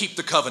you're going to keep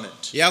the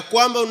covenant. Ya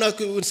kwamba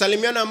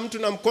unasalimiana mtu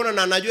na mkono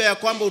na anajua ya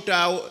kwamba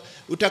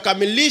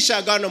utakamilisha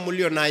agano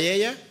mlio na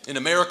yeye. In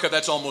America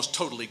that's almost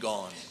totally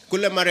gone.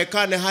 Kule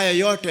Marekani haya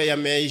yote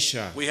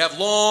yameisha. We have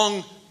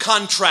long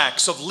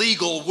contracts of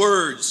legal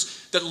words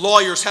that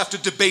lawyers have to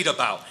debate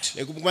about.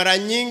 Mara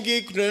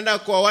nyingi tunaenda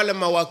kwa wale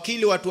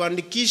mawakili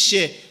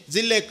watuandikishe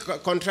zile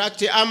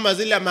contract ama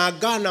zile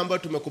maagano ambayo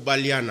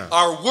tumekubaliana.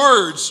 Our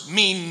words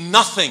mean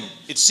nothing,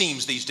 it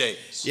seems these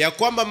days. Ya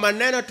kwamba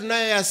maneno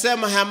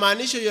tunayoyasema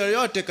hayamaanishi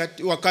yoyote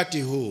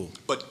wakati huu.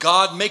 But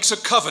God makes a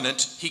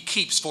covenant he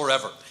keeps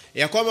forever.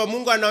 Ya kwamba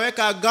Mungu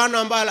anaweka agano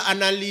ambalo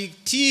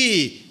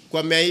analitii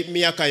kwa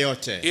miaka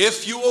yote.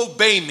 If you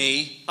obey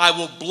me, I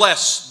will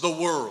bless the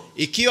world.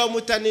 Ikiwa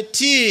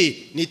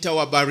mtanitii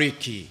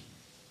nitawabariki.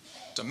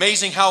 It's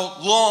amazing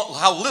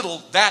how little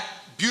that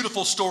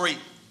beautiful story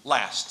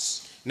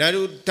lasts.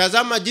 Na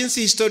tazama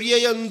jinsi historia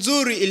hiyo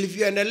nzuri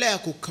ilivyoendelea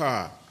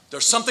kukaa.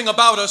 There's something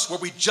about us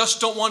where we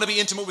just don't want to be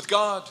intimate with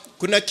God.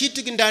 Kuna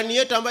kitu ndani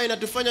yetu ambayo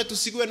inatufanya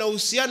tusiwe na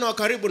uhusiano wa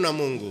karibu na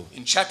Mungu.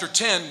 In chapter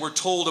 10 we're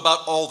told about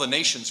all the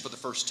nations for the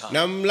first time.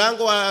 Na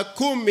mlango wa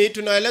 10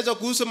 tunaelezwa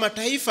kuhusu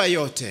mataifa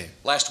yote.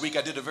 Last week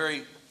I did a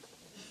very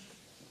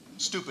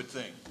stupid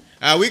thing.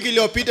 Wiki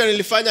iliyopita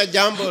nilifanya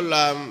jambo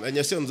la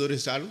sio nzuri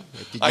sana,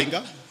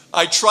 kijinga.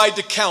 I tried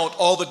to count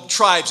all the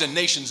tribes and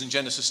nations in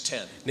Genesis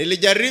 10.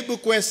 Nilijaribu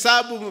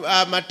kuhesabu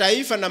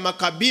mataifa na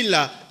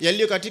makabila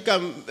yaliyo katika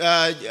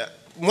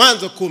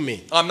Mwanzo 10.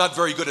 I'm not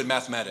very good at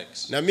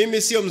mathematics. Na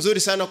mimi sio mzuri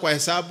sana kwa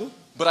hesabu.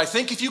 But I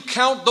think if you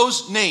count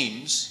those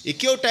names,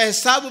 ikiwa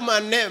utahesabu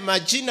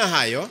majina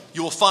hayo,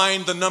 you will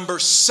find the number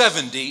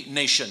 70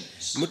 nations.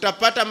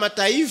 Mtapata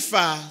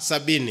mataifa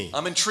 70.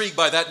 I'm intrigued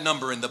by that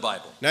number in the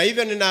Bible. Na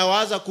hivyo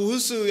ninawaza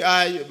kuhusu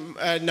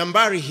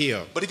nambari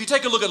hiyo. But if you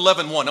take a look at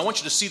 11:1, I want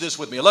you to see this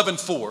with me.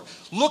 11:4.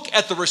 Look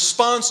at the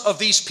response of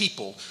these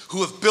people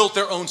who have built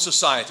their own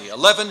society.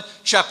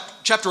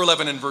 Chapter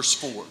 11 and verse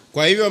 4.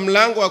 Kwa hivyo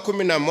mlango wa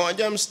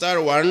 11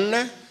 mstari wa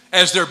 4.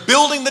 As they're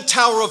building the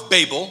Tower of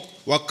Babel,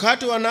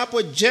 wakati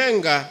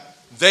wanapojenga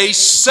they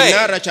say,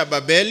 kinara cha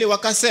Babeli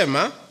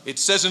wakasema, it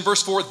says in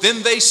verse 4,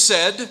 then they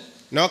said,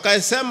 na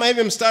wakasema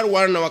hivi mstari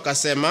wa 4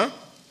 wakasema,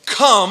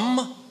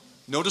 come,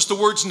 Notice the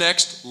words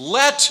next.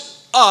 Let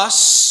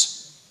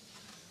us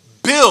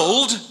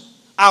build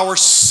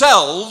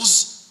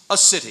ourselves a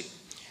city.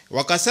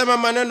 Wakasema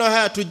maneno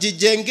haya,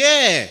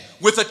 tujijengee.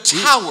 With a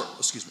tower,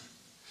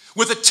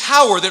 with a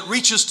tower that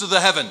reaches to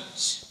the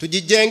heavens.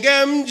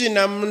 Tujijengee mji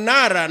na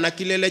mnara na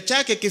kilele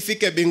chake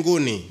kifike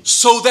mbinguni.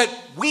 So that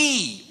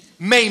we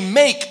may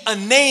make a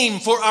name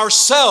for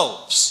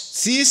ourselves.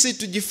 Sisi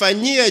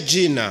tujifanyie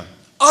jina.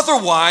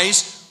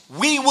 Otherwise,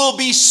 we will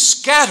be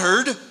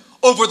scattered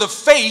over the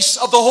face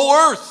of the whole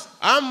earth.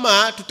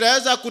 Ama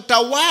tutaweza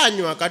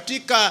kutawanywa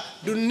katika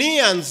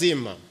dunia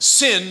nzima.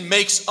 Sin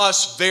makes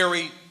us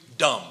very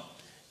dumb.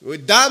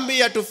 Dhambi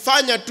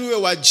yatufanya tuwe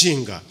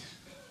wajinga.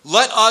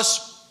 Let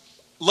us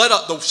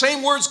the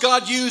same words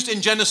God used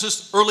in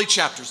Genesis early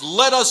chapters.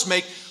 Let us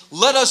make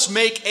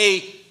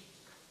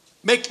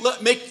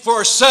for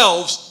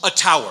ourselves a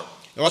tower,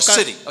 a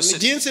city.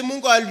 Jinsi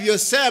Mungu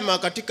alivyosema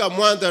katika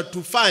Mwanzo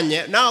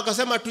tufanye, na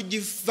akasema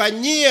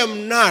tujifanyie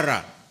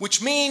mnara.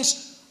 Which means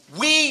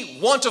we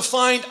want to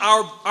find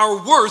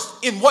our worth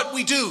in what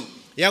we do.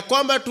 Ya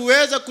kwamba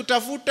tuweze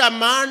kutafuta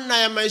maana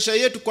ya maisha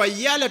yetu kwa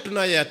yale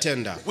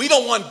tunayoyatenda. We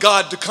don't want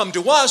God to come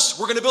to us.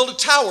 We're going to build a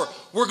tower.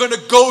 We're going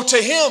to go to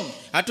him.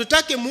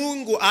 Hatutaki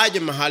Mungu aje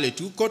mahali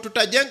tuko,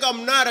 tutajenga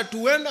mnara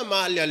tuende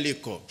mahali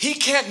aliko. He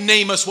can't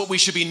name us what we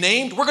should be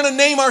named. We're going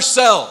to name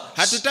ourselves.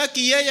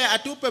 Hatutaki yeye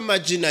atupe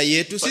majina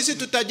yetu, sisi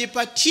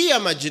tutajipatia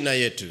majina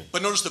yetu.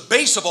 But notice the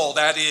base of all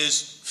that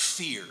is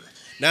fear.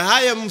 Na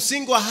haya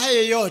msingi wa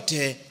haya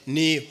yote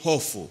ni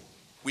hofu.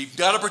 We've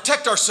got to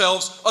protect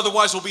ourselves,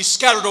 otherwise we'll be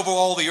scattered over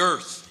all the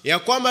earth. Ya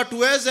kwamba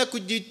tuweze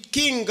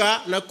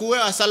kujikinga na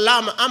kuwa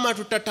salama, ama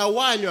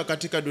tutatawanywa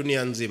katika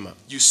dunia nzima.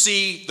 You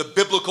see the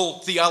biblical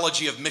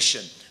theology of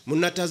mission.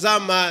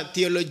 Mnatazama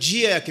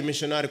theolojia ya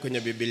kimishonari kwenye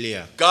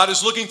Biblia. God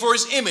is looking for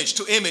his image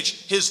to image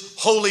his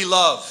holy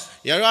love.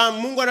 Ya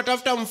Mungu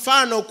anatafuta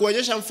mfano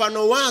kuonyesha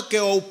mfano wake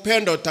wa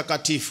upendo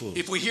takatifu.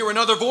 If we hear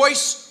another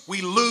voice,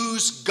 we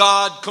lose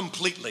God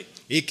completely.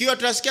 Ikiwa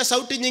tutasikia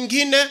sauti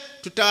nyingine,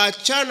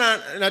 tutaachana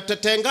na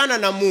tutengana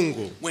na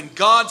Mungu. When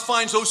God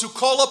finds those who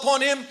call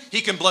upon him,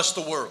 he can bless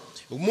the world.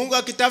 Mungu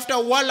akitafuta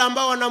wale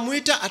ambao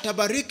wanamuita,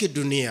 atabariki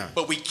dunia.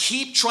 But we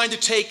keep trying to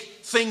take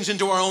things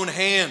into our own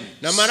hands.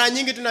 Na mara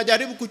nyingi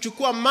tunajaribu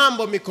kuchukua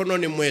mambo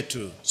mikononi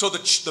mwetu. So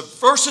the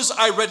verses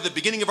I read at the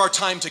beginning of our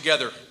time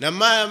together,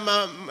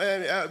 Na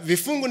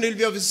vifungu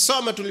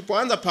nilivyovisoma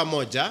tulipoanza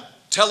pamoja,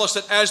 tell us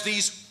that as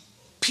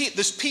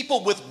this people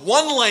with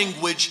one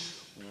language,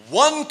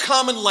 one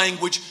common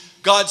language,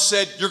 God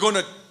said, you're going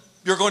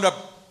to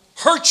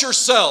hurt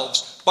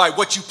yourselves by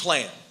what you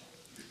plan.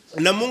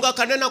 Na Mungu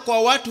akanena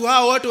kwa watu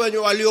hao wote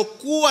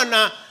waliokuwa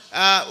na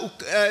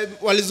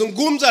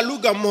walizungumza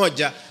lugha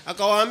moja,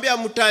 akawaambia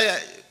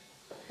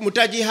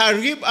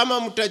mtajiharibu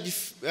ama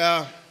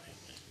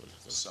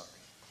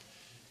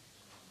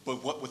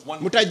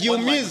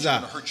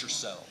mtajiumiza.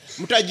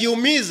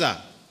 Mtajiumiza.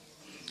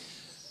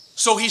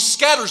 So he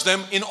scatters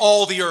them in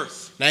all the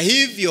earth. Na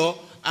hivyo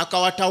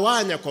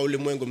akawatawanya kwa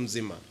ulimwengu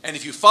mzima. And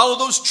if you follow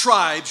those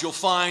tribes,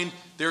 you'll find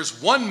there's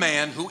one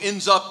man who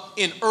ends up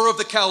in Ur of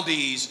the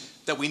Chaldees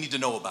that we need to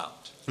know about.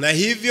 Na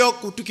hivyo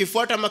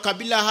tukifuata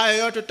makabila haya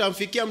yote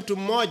tutamfikia mtu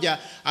mmoja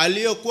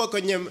aliyokuwa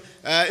kwenye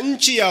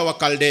nchi ya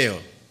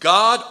Wakaldeo.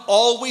 God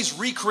always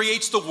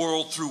recreates the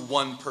world through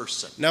one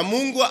person. Na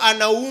Mungu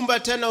anaumba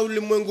tena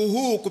ulimwengu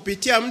huu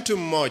kupitia mtu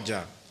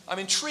mmoja. I'm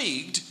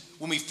intrigued.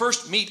 When we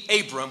first meet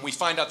Abram, we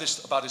find out this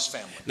about his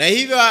family. Na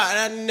hivyo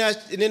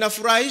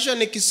ninafurahishwa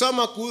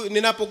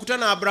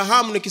ninapokutana na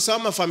Abrahamu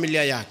nikisoma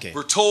familia yake.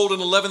 We're told in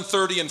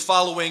 11:30 and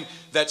following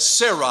that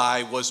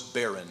Sarai was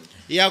barren.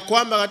 Ya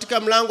kwamba katika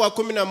mlango wa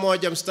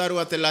 11 mstari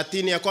wa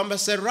 30 ya kwamba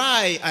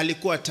Sarai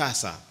alikuwa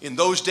tasa. In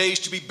those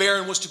days to be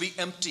barren was to be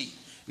empty.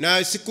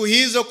 Na siku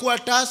hizo kuwa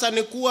tasa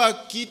ni kuwa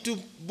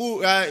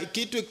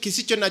kitu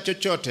kisicho na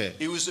chochote.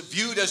 It was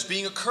viewed as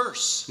being a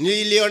curse.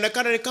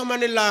 Nilionekana kama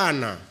ni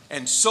laana.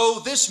 And so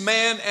this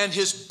man and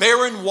his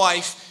barren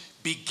wife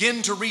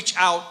begin to reach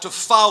out to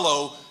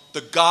follow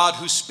the God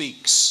who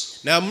speaks.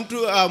 Na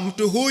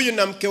mtu huyu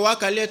na mke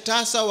wake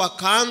aliyetasa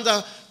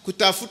wakaanza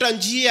kutafuta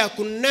njia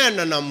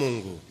kunena na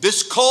Mungu.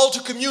 This call to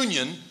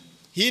communion,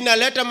 hii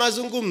inaleta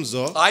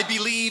mazungumzo, I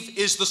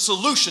believe, is the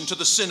solution to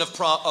the sin of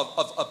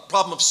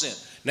problem of sin.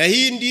 Na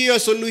hii ndiyo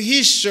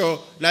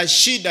suluhisho la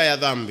shida ya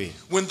dhambi.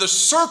 When the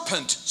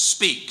serpent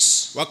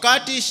speaks,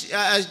 wakati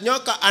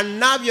nyoka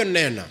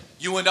anavyonena,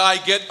 you and I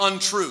get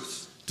untruth.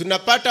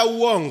 Tunapata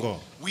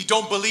uongo. We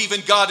don't believe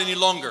in God any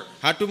longer.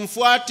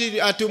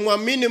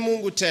 Hatumwamini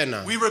Mungu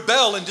tena. We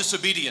rebel in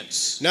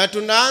disobedience. Na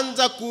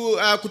tunaanza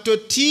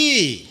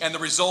kutotii. And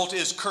the result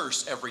is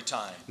curse every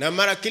time. Na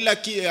mara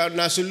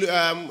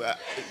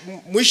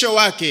mwisho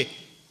wake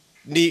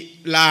ni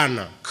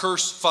laana.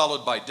 Curse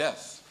followed by death.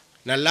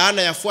 Na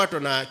laana yafuatwa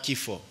na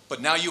kifo. But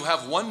now you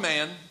have one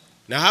man,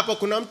 na hapo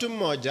kuna mtu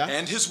mmoja,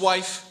 and his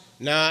wife,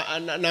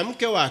 na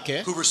mke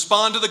wake, who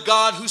respond to the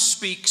God who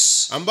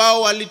speaks.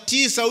 Ambao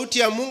walitii sauti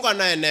ya Mungu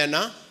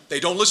anayenena. They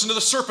don't listen to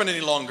the serpent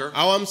any longer.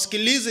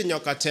 Hawamsikilizi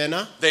nyoka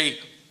tena. They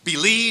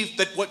believe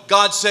that what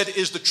God said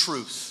is the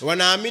truth.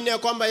 Wanaamini ya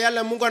kwamba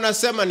yale Mungu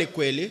anasema ni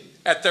kweli.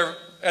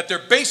 At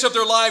their base of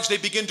their lives, they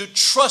begin to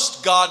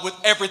trust God with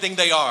everything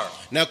they are.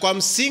 Na kwa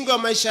msingi wa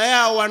maisha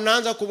yao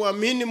wanaanza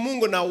kumwamini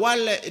Mungu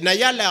na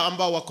yale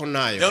ambao wako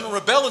nayo. They don't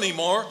rebel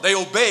anymore. They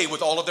obey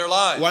with all of their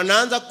lives.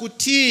 Wanaanza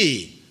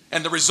kutii.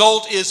 And the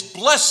result is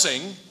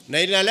blessing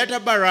na inaleta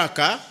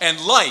baraka and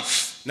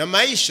life na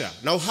maisha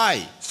na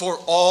uhai for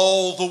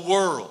all the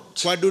world.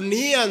 Kwa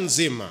dunia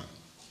nzima.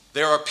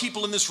 There are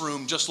people in this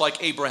room just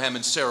like Abraham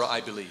and Sarah,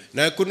 I believe.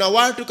 Na kuna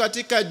watu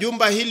katika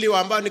jumba hili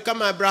ambao ni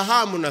kama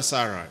Abrahamu na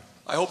Sarah.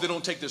 I hope they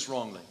don't take this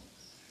wrongly.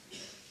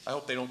 I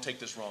hope they don't take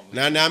this wrongly.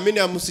 Na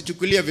naamini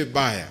msichukulie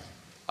vibaya.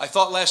 I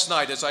thought last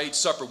night as I ate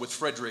supper with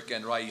Frederick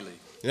and Riley.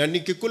 Na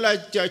nikikula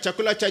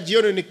chakula cha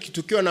jioni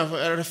tukiwa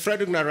na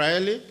Frederick na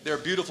Riley.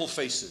 They're beautiful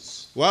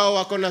faces. Wao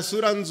wako na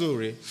sura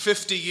nzuri.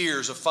 50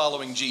 years of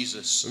following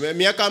Jesus.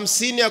 Miaka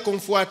 50 ya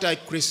kumfuata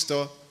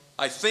Kristo.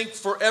 I think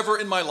forever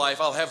in my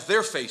life I'll have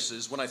their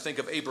faces when I think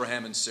of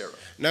Abraham and Sarah.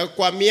 Na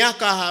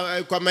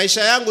kwa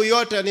maisha yangu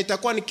yote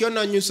nitakuwa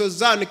nikiona nyuso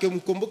zao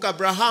nikimkumbuka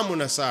Abrahamu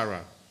na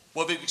Sarah.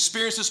 What we've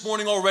experienced this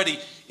morning already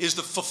is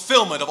the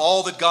fulfillment of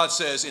all that God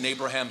says in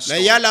Abraham's story.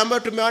 Na yale ambayo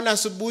tumeona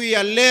asubuhi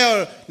ya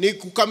leo ni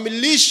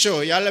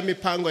kukamilisho yale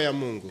mipango ya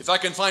Mungu. If I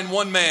can find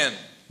one man,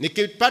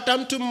 nikipata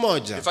mtu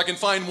mmoja, if I can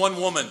find one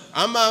woman,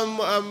 ama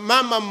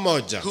mama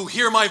mmoja, who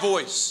hear my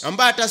voice,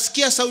 ambaye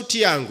atasikia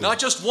sauti yangu, not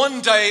just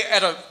one day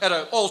at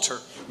an altar,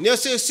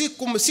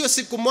 sio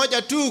siku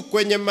moja tu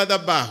kwenye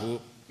madhabahu,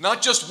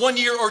 not just 1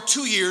 year or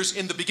 2 years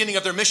in the beginning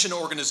of their mission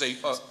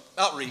organization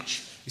outreach,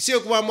 sio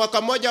kwa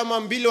mwaka mmoja ama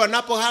mbili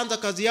wanapoanza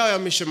kazi yao ya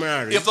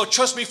missionary, if they'll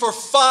trust me for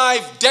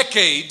 5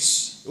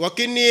 decades,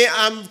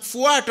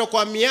 wakinifuata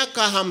kwa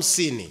miaka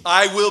 50,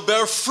 I will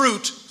bear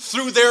fruit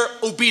through their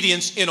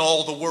obedience in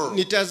all the world.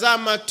 Nitazaa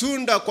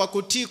matunda kwa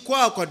kutii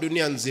kwao kwa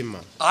dunia nzima.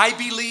 I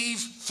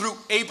believe through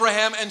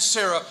Abraham and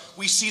Sarah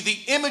we see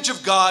the image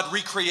of God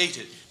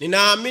recreated.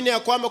 Ninaamini ya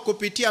kwamba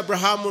kupitia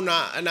Abrahamu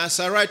na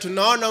Sarai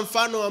tunaona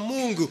mfano wa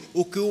Mungu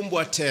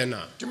ukiumbwa tena.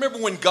 Do you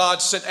remember when God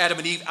sent Adam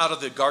and Eve out of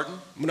the garden?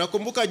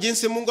 Mnakumbuka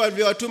jinsi Mungu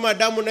alivyowatuma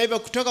Adamu na Eva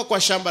kutoka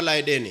kwa shamba la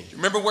Edeni? Do you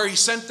remember where he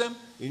sent them?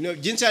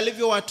 Jinsi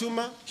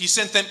alivyowatuma? He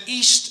sent them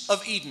east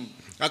of Eden.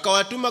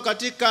 Akawatuma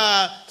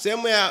katika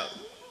sehemu ya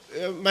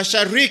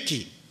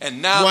mashariki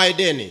mwa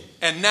Edeni.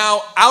 And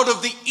now out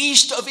of the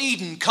east of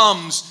Eden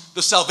comes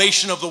the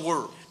salvation of the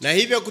world. Na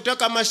hivyo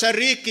kutoka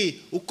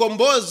mashariki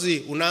ukombozi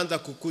unaanza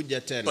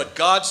kukuja tena. But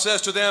God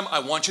says to them, I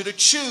want you to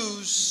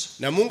choose.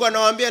 Na Mungu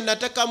anawaambia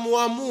nataka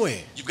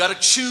muamue. You've got to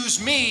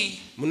choose me.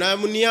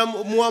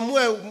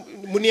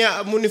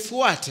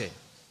 Munifuate.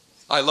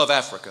 I love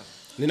Africa.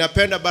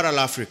 Ninapenda bara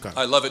la Afrika.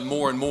 I love it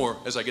more and more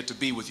as I get to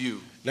be with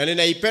you. Na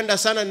ninaipenda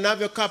sana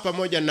ninavyokaa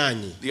pamoja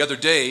nanyi. The other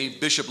day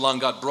Bishop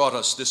Langat brought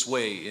us this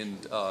way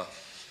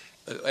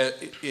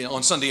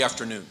on Sunday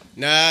afternoon.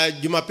 Na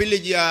Jumapili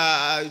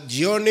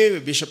jioni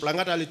Bishop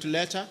Langat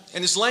alituleta.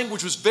 And his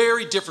language was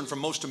very different from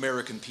most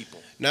American people.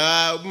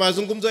 Na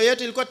mazungumzo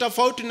yetu ilikuwa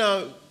tofauti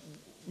na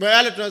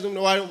wale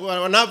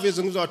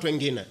wanavyozungumza watu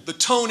wengine. The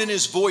tone in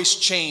his voice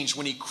changed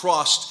when he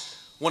crossed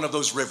one of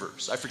those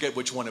rivers. I forget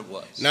which one it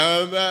was.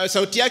 Na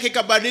sauti yake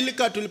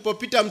ikabadilika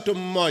tulipopita mto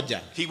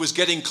mmoja. He was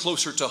getting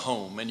closer to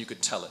home and you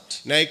could tell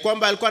it. Na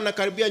kwamba alikuwa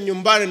anakaribia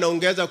nyumbani na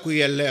ungeweza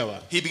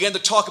kuielewa. He began to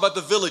talk about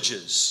the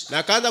villages. Na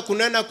akaanza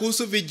kunena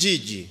kuhusu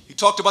vijiji. He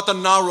talked about the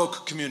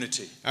Narok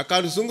community.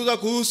 Akazungumza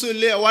kuhusu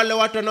wale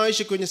watu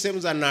wanaoishi kwenye sehemu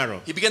za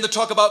Narok. He began to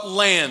talk about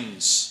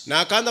lands. Na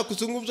akaanza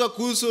kuzungumza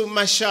kuhusu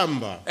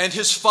mashamba. And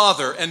his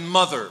father and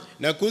mother.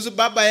 Na kuhusu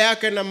baba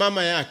yake na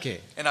mama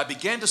yake. And I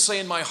began to say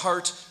in my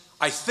heart,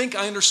 I think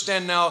I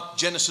understand now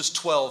Genesis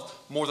 12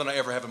 more than I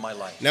ever have in my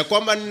life. Na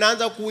kwamba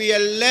ninaanza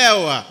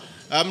kuielewa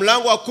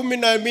mlango wa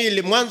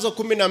 12 Mwanzo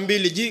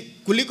 12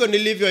 kuliko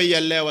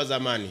nilivyoielewa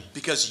zamani.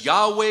 Because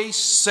Yahweh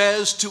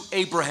says to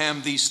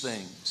Abraham these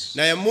things.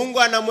 Na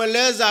Mungu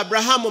anamweleza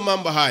Abrahamu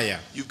mambo haya.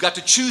 You've got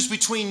to choose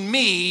between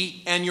me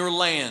and your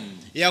land.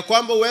 Ya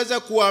kwamba uweze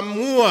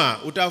kuamua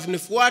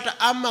utanifuata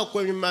ama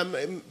kwenye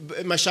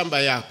mashamba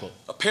yako.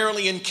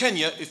 Apparently in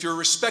Kenya, if you're a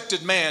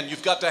respected man,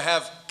 you've got to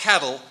have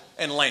cattle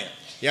and land.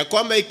 Ya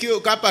kwamba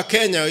ikiwa hapa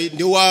Kenya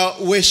ndio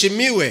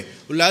uheshimiwe,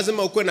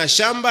 lazima ukuwe na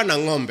shamba na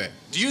ng'ombe.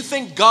 Do you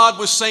think God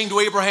was saying to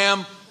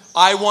Abraham,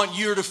 I want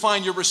you to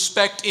find your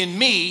respect in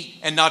me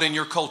and not in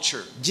your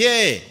culture?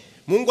 Je,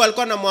 Mungu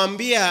alikuwa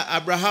anamwambia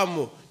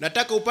Abrahamu,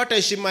 nataka upate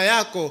heshima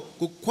yako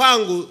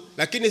kwangu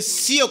lakini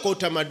sio kwa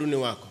utamaduni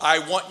wako. I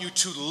want you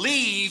to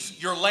leave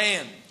your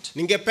land.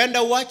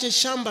 Ningependa uache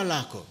shamba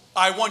lako.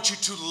 I want you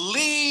to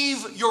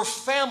leave your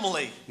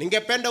family.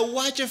 Ningependa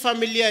uache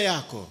familia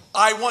yako.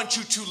 I want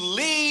you to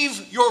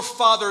leave your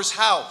father's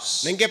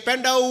house.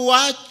 Ningependa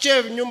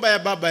uache nyumba ya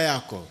baba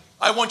yako.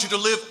 I want you to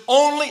live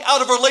only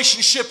out of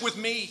relationship with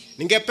me.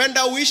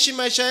 Ningependa uishi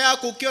maisha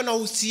yako ukiwa na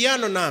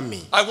uhusiano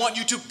nami. I want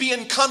you to be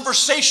in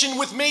conversation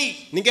with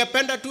me.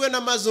 Ningependa tuwe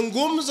na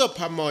mazungumzo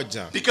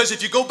pamoja. Because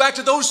if you go back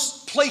to those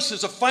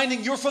places of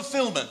finding your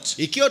fulfillment,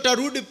 Ikiwa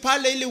utarudi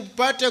pale ili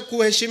upate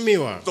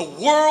kuheshimiwa,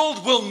 the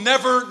world will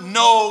never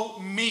know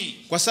me.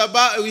 kwa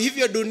sababu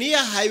hivyo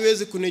dunia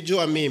haiwezi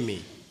kunijua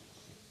mimi.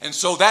 And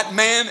so that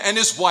man and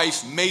his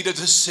wife made a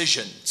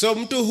decision. So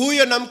mtu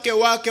huyo na mke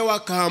wake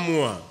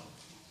wakaamua.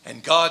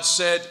 And God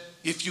said,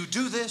 if you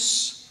do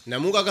this, Na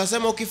Mungu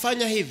akasema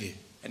ukifanya hivi,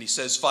 and he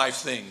says 5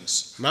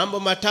 things. mambo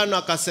matano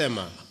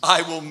akasema,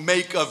 I will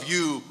make of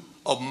you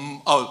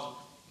a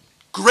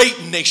great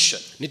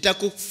nation.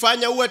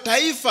 nitakufanya uwe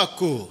taifa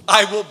kuu.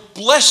 I will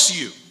bless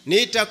you.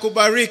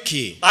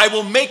 Nitakubariki. I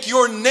will make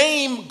your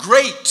name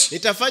great.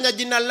 Nitafanya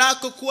jina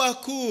lako kuwa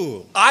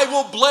kuu. I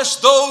will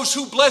bless those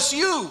who bless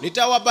you.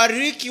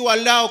 Nitawabariki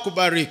walao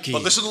kubariki.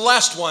 But listen to the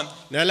last one.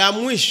 Na la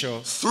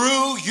mwisho,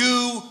 Through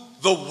you,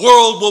 the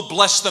world will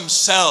bless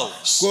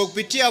themselves.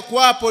 kupitia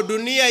kwapo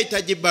dunia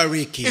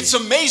itajibariki. It's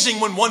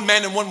amazing when one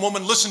man and one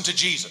woman listen to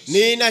Jesus.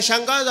 Ni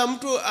inashangaza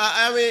mtu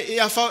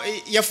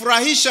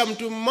yafurahisha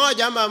mtu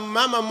mmoja ama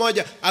mama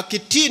mmoja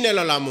akitii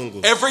neno la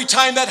Mungu. Every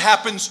time that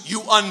happens, you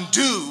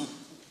undo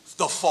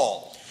the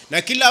fall.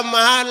 Na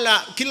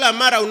kila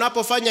mara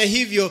unapofanya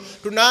hivyo,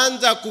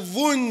 tunaanza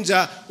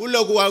kuvunja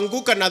ule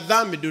kuanguka na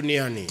dhambi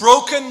duniani.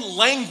 Broken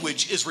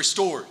language is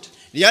restored.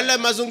 Yale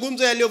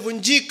mazungumzo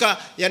yaliyovunjika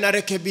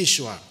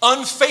yanarekebishwa.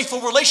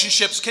 Unfaithful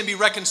relationships can be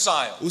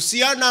reconciled.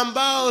 Uhusiano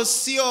ambao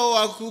sio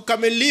wa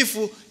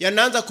kukamilifu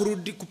yanaanza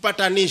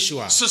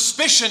kupatanishwa.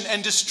 Suspicion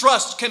and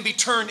distrust can be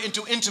turned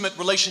into intimate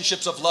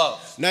relationships of love.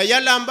 Na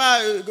yale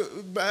ambao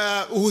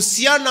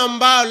uhusiano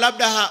ambao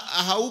labda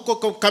hauko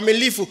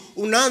kamilifu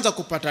unaanza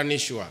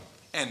kupatanishwa.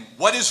 And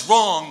what is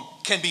wrong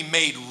can be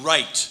made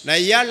right. Na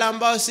yale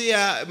ambao si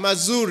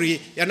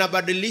mazuri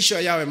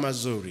yanabadilishwa yawe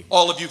mazuri.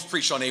 All of you've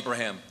preached on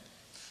Abraham.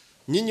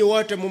 Nyinyi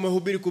wote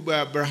mmehubiri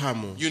kwa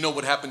Abrahamu. You know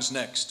what happens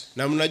next.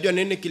 Na mnajua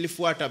nini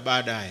kilifuata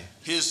baadaye.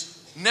 His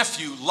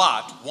nephew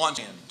Lot wants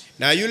him.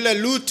 Na yule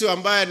Lutu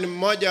ambaye ni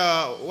mmoja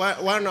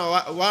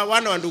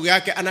wana wa ndugu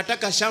yake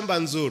anataka shamba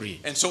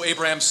nzuri. And so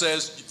Abraham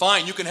says,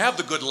 fine, you can have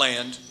the good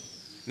land.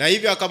 Na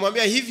hivyo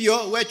akamwambia,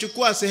 hivyo wewe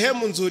chukua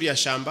sehemu nzuri ya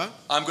shamba.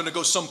 I'm going to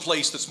go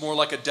someplace that's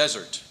more like a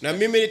desert. Na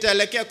mimi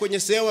nitaelekea kwenye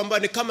sehemu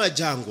ambayo ni kama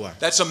jangwa.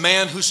 That's a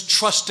man who's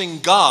trusting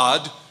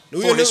God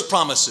for his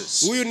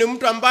promises. Huyu ni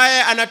mtu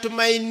ambaye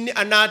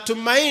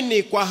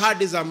anatumaini kwa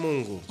ahadi za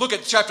Mungu. Look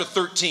at chapter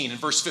 13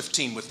 and verse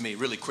 15 with me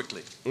really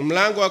quickly.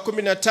 Mlango wa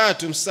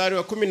 13 mstari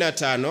wa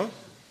 15.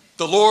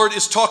 The Lord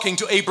is talking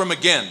to Abram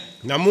again.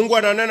 Na Mungu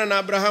ananena na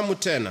Abrahamu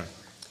tena.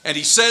 And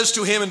he says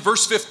to him in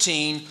verse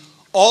 15,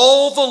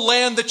 all the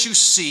land that you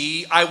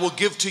see I will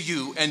give to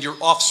you and your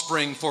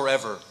offspring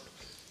forever.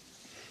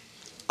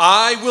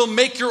 I will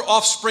make your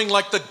offspring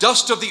like the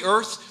dust of the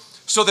earth,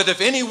 so that if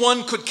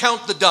anyone could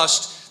count the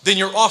dust, then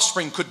your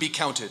offspring could be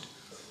counted.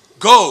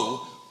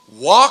 Go,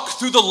 walk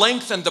through the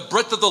length and the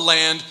breadth of the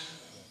land,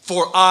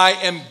 for I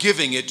am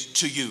giving it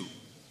to you.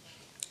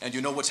 And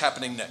you know what's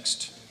happening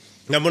next.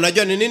 Na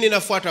mnajua ni nini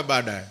inafuata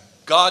baadaye.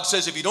 God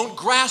says if you don't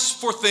grasp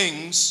for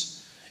things,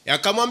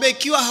 akamwambia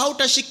ikiwa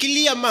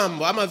hautashikilia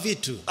mambo ama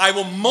vitu, I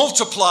will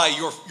multiply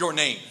your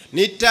name.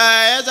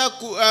 Nitaweza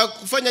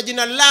kufanya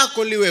jina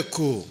lako liwe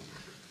kuu.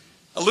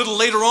 A little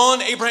later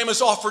on, Abraham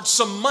is offered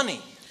some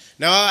money.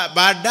 Na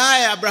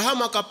baadaye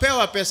Abrahamu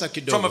akapewa pesa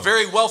kidogo. From a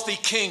very wealthy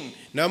king.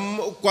 Na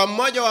kwa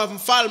mmoja wa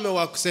mfalme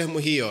wa sehemu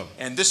hiyo.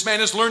 And this man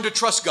has learned to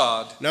trust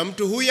God. Na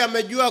mtu huyu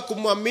amejua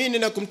kumwamini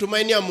na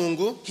kumtumainia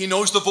Mungu. He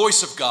knows the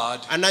voice of God.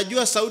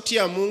 Anajua sauti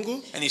ya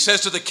Mungu. And he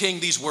says to the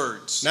king these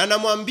words. Na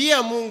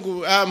anamwambia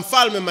Mungu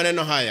mfalme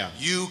maneno haya.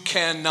 You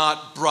cannot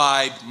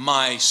bribe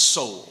my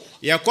soul.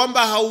 Ya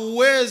kwamba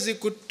hauwezi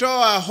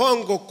kutoa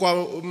hongo kwa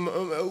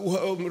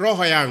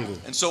roho yangu.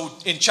 And so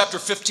in chapter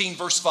 15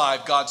 verse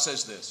 5 God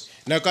says this.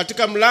 Na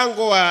katika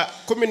mlango wa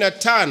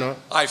 15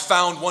 I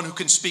found one who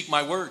can speak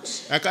my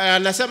words.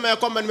 Anasema ya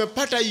kwamba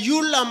nimepata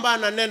yule ambaye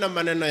ananena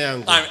maneno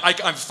yangu.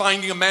 I'm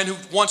finding a man who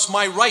wants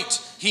my right.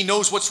 He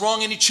knows what's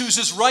wrong and he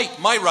chooses right,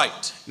 my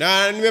right.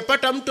 Na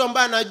nimepata mtu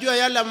ambaye anajua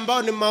yale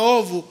ambayo ni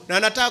maovu na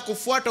anataka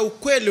kufuata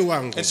ukweli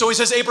wangu. And so he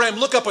says, Abraham,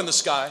 look up in the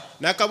sky.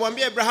 Na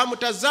akamwambia Abrahamu,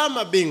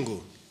 tazama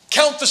bingu.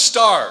 Count the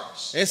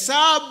stars.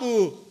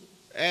 Hesabu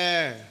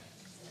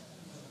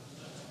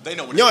They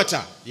know what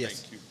nyota.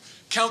 Yes. Thank you.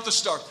 Count the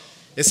stars.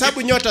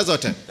 Hesabu nyota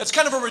zote. That's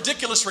kind of a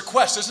ridiculous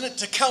request, isn't it?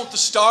 To count the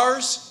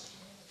stars?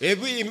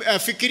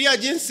 Fikiria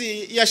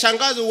jinsi ya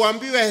shangazo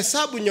uambiwe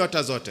hesabu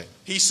nyota zote.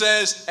 He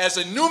says, as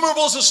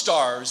innumerable as the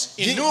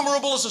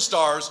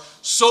stars,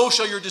 so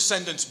shall your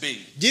descendants be.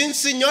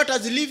 Jinsi nyota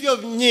zilivyo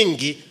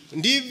nyingi,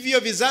 ndivyo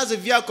vizazi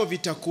vyako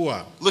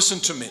vitakuwa. Listen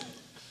to me.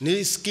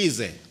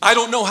 Nisikize. I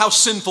don't know how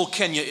sinful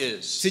Kenya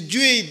is.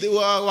 Sijui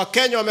wa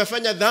Kenya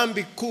wamefanya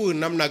dhambi kuu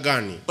namna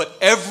gani. But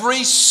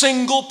every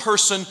single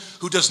person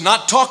who does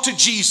not talk to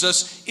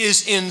Jesus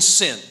is in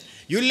sin.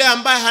 Yule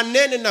ambaye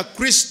hanene na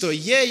Kristo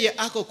yeye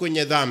ako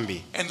kwenye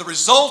dhambi. And the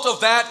result of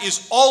that is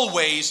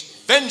always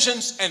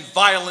vengeance and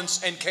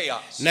violence and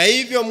chaos. Na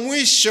hivyo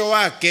mwisho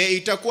wake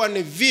itakuwa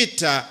ni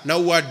vita na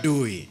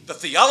uadui. The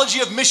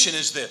theology of mission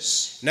is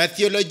this. Na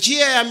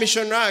theolojia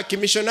ya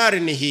kimishonari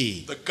ni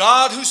hii. The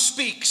God who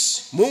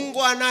speaks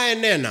Mungu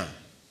anayenena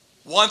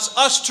wants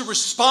us to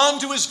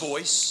respond to his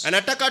voice.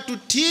 anataka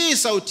tutii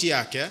sauti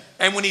yake.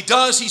 And when he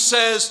does, he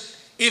says,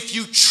 if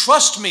you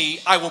trust me,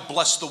 I will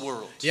bless the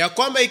world. Ya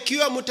kwamba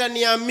ikiwa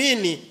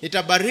mtaniamini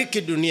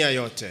nitabariki dunia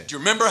yote. Do you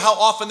remember how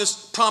often this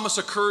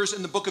promise occurs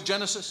in the book of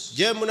Genesis?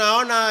 Je,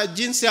 mnaona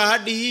jinsi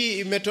ahadi hii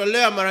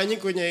imetolewa mara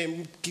nyingi kwenye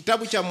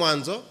kitabu cha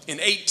Mwanzo? In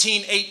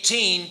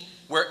 18:18,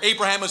 where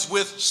Abraham is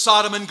with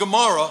Sodom and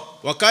Gomorrah,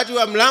 wakati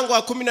wa mlango wa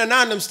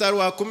 18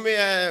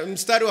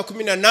 mstari wa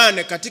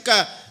 18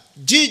 katika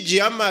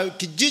jiji ama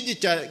kijiji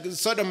cha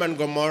Sodom and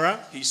Gomorrah,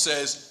 he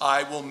says,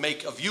 I will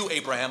make of you,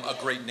 Abraham, a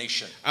great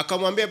nation.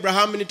 Akamwambia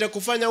Abraham,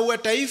 nitakufanya uwe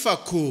taifa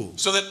kuu,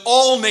 so that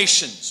all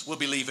nations will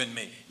believe in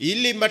me.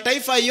 ili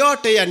mataifa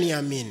yote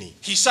yaniamini.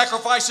 He's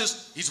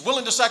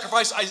willing to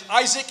sacrifice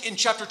Isaac in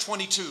chapter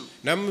 22.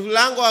 Na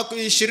mlango wa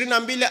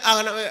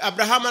 22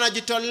 Abraham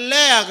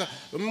anajitolea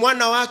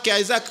mwana wake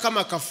Isaac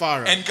kama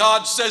kafara. And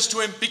God says to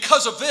him,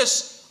 because of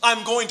this,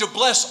 I'm going to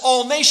bless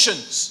all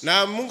nations.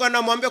 Na Mungu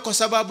anamwambia kwa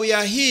sababu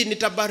ya hii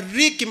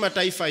nitabariki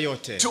mataifa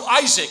yote. To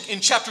Isaac in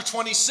chapter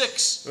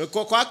 26.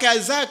 Kwa kwake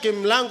Isaac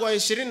mlango wa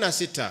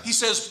 26. He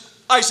says,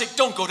 Isaac,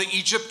 don't go to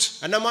Egypt.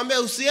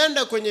 Anamwambia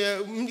usiende kwenye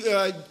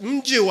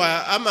mji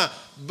wa ama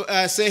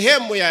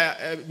sehemu ya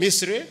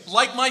Misri.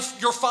 Like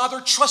your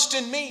father, trust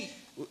in me.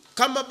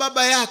 Kama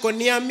baba yako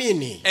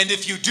niamini. And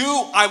if you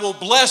do, I will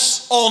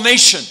bless all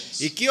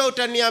nations. Ikiwa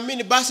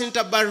utaniamini basi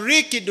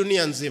nitabariki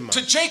dunia nzima.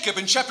 To Jacob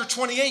in chapter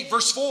 28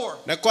 verse 4.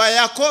 Na kwa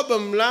Yakobo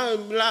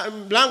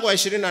mlango wa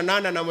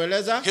 28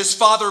 anamueleza. His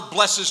father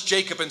blesses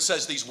Jacob and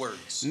says these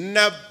words.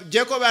 Na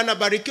Jacob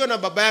anabarikiwa na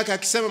baba yake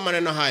akisema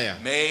maneno haya.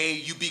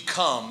 May you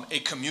become a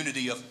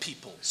community of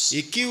peoples.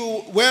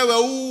 Ikiwa wewe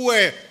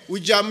uwe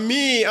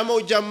ujamii ama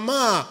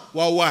ujamaa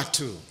wa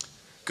watu.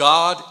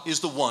 God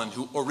is the one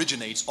who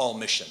originates all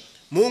mission.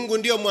 Mungu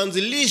ndio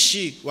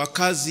mwanzilishi wa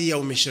kazi ya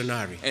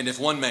umishonari. And if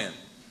one man,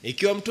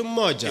 ikiwa mtu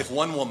mmoja, if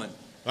one woman,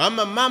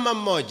 ama mama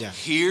mmoja,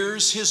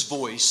 hears his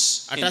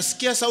voice,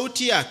 atasikia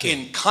sauti yake,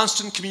 in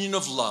constant communion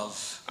of love,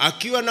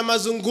 akiwa na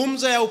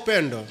mazungumzo ya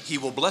upendo, he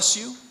will bless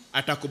you,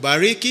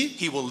 atakubariki,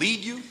 he will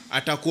lead you,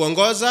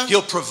 atakuongoza,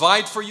 he'll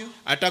provide for you,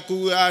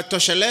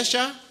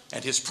 atakutoshelesha,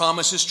 and his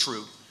promise is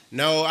true.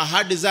 Na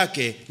ahadi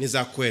zake ni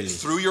za kweli.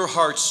 Through your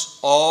hearts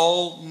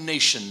all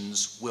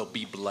nations will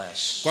be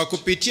blessed. Kwa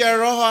kupitia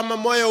roho ama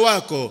moyo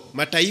wako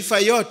mataifa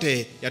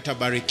yote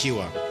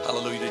yatabarikiwa.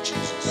 Hallelujah to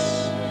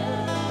Jesus.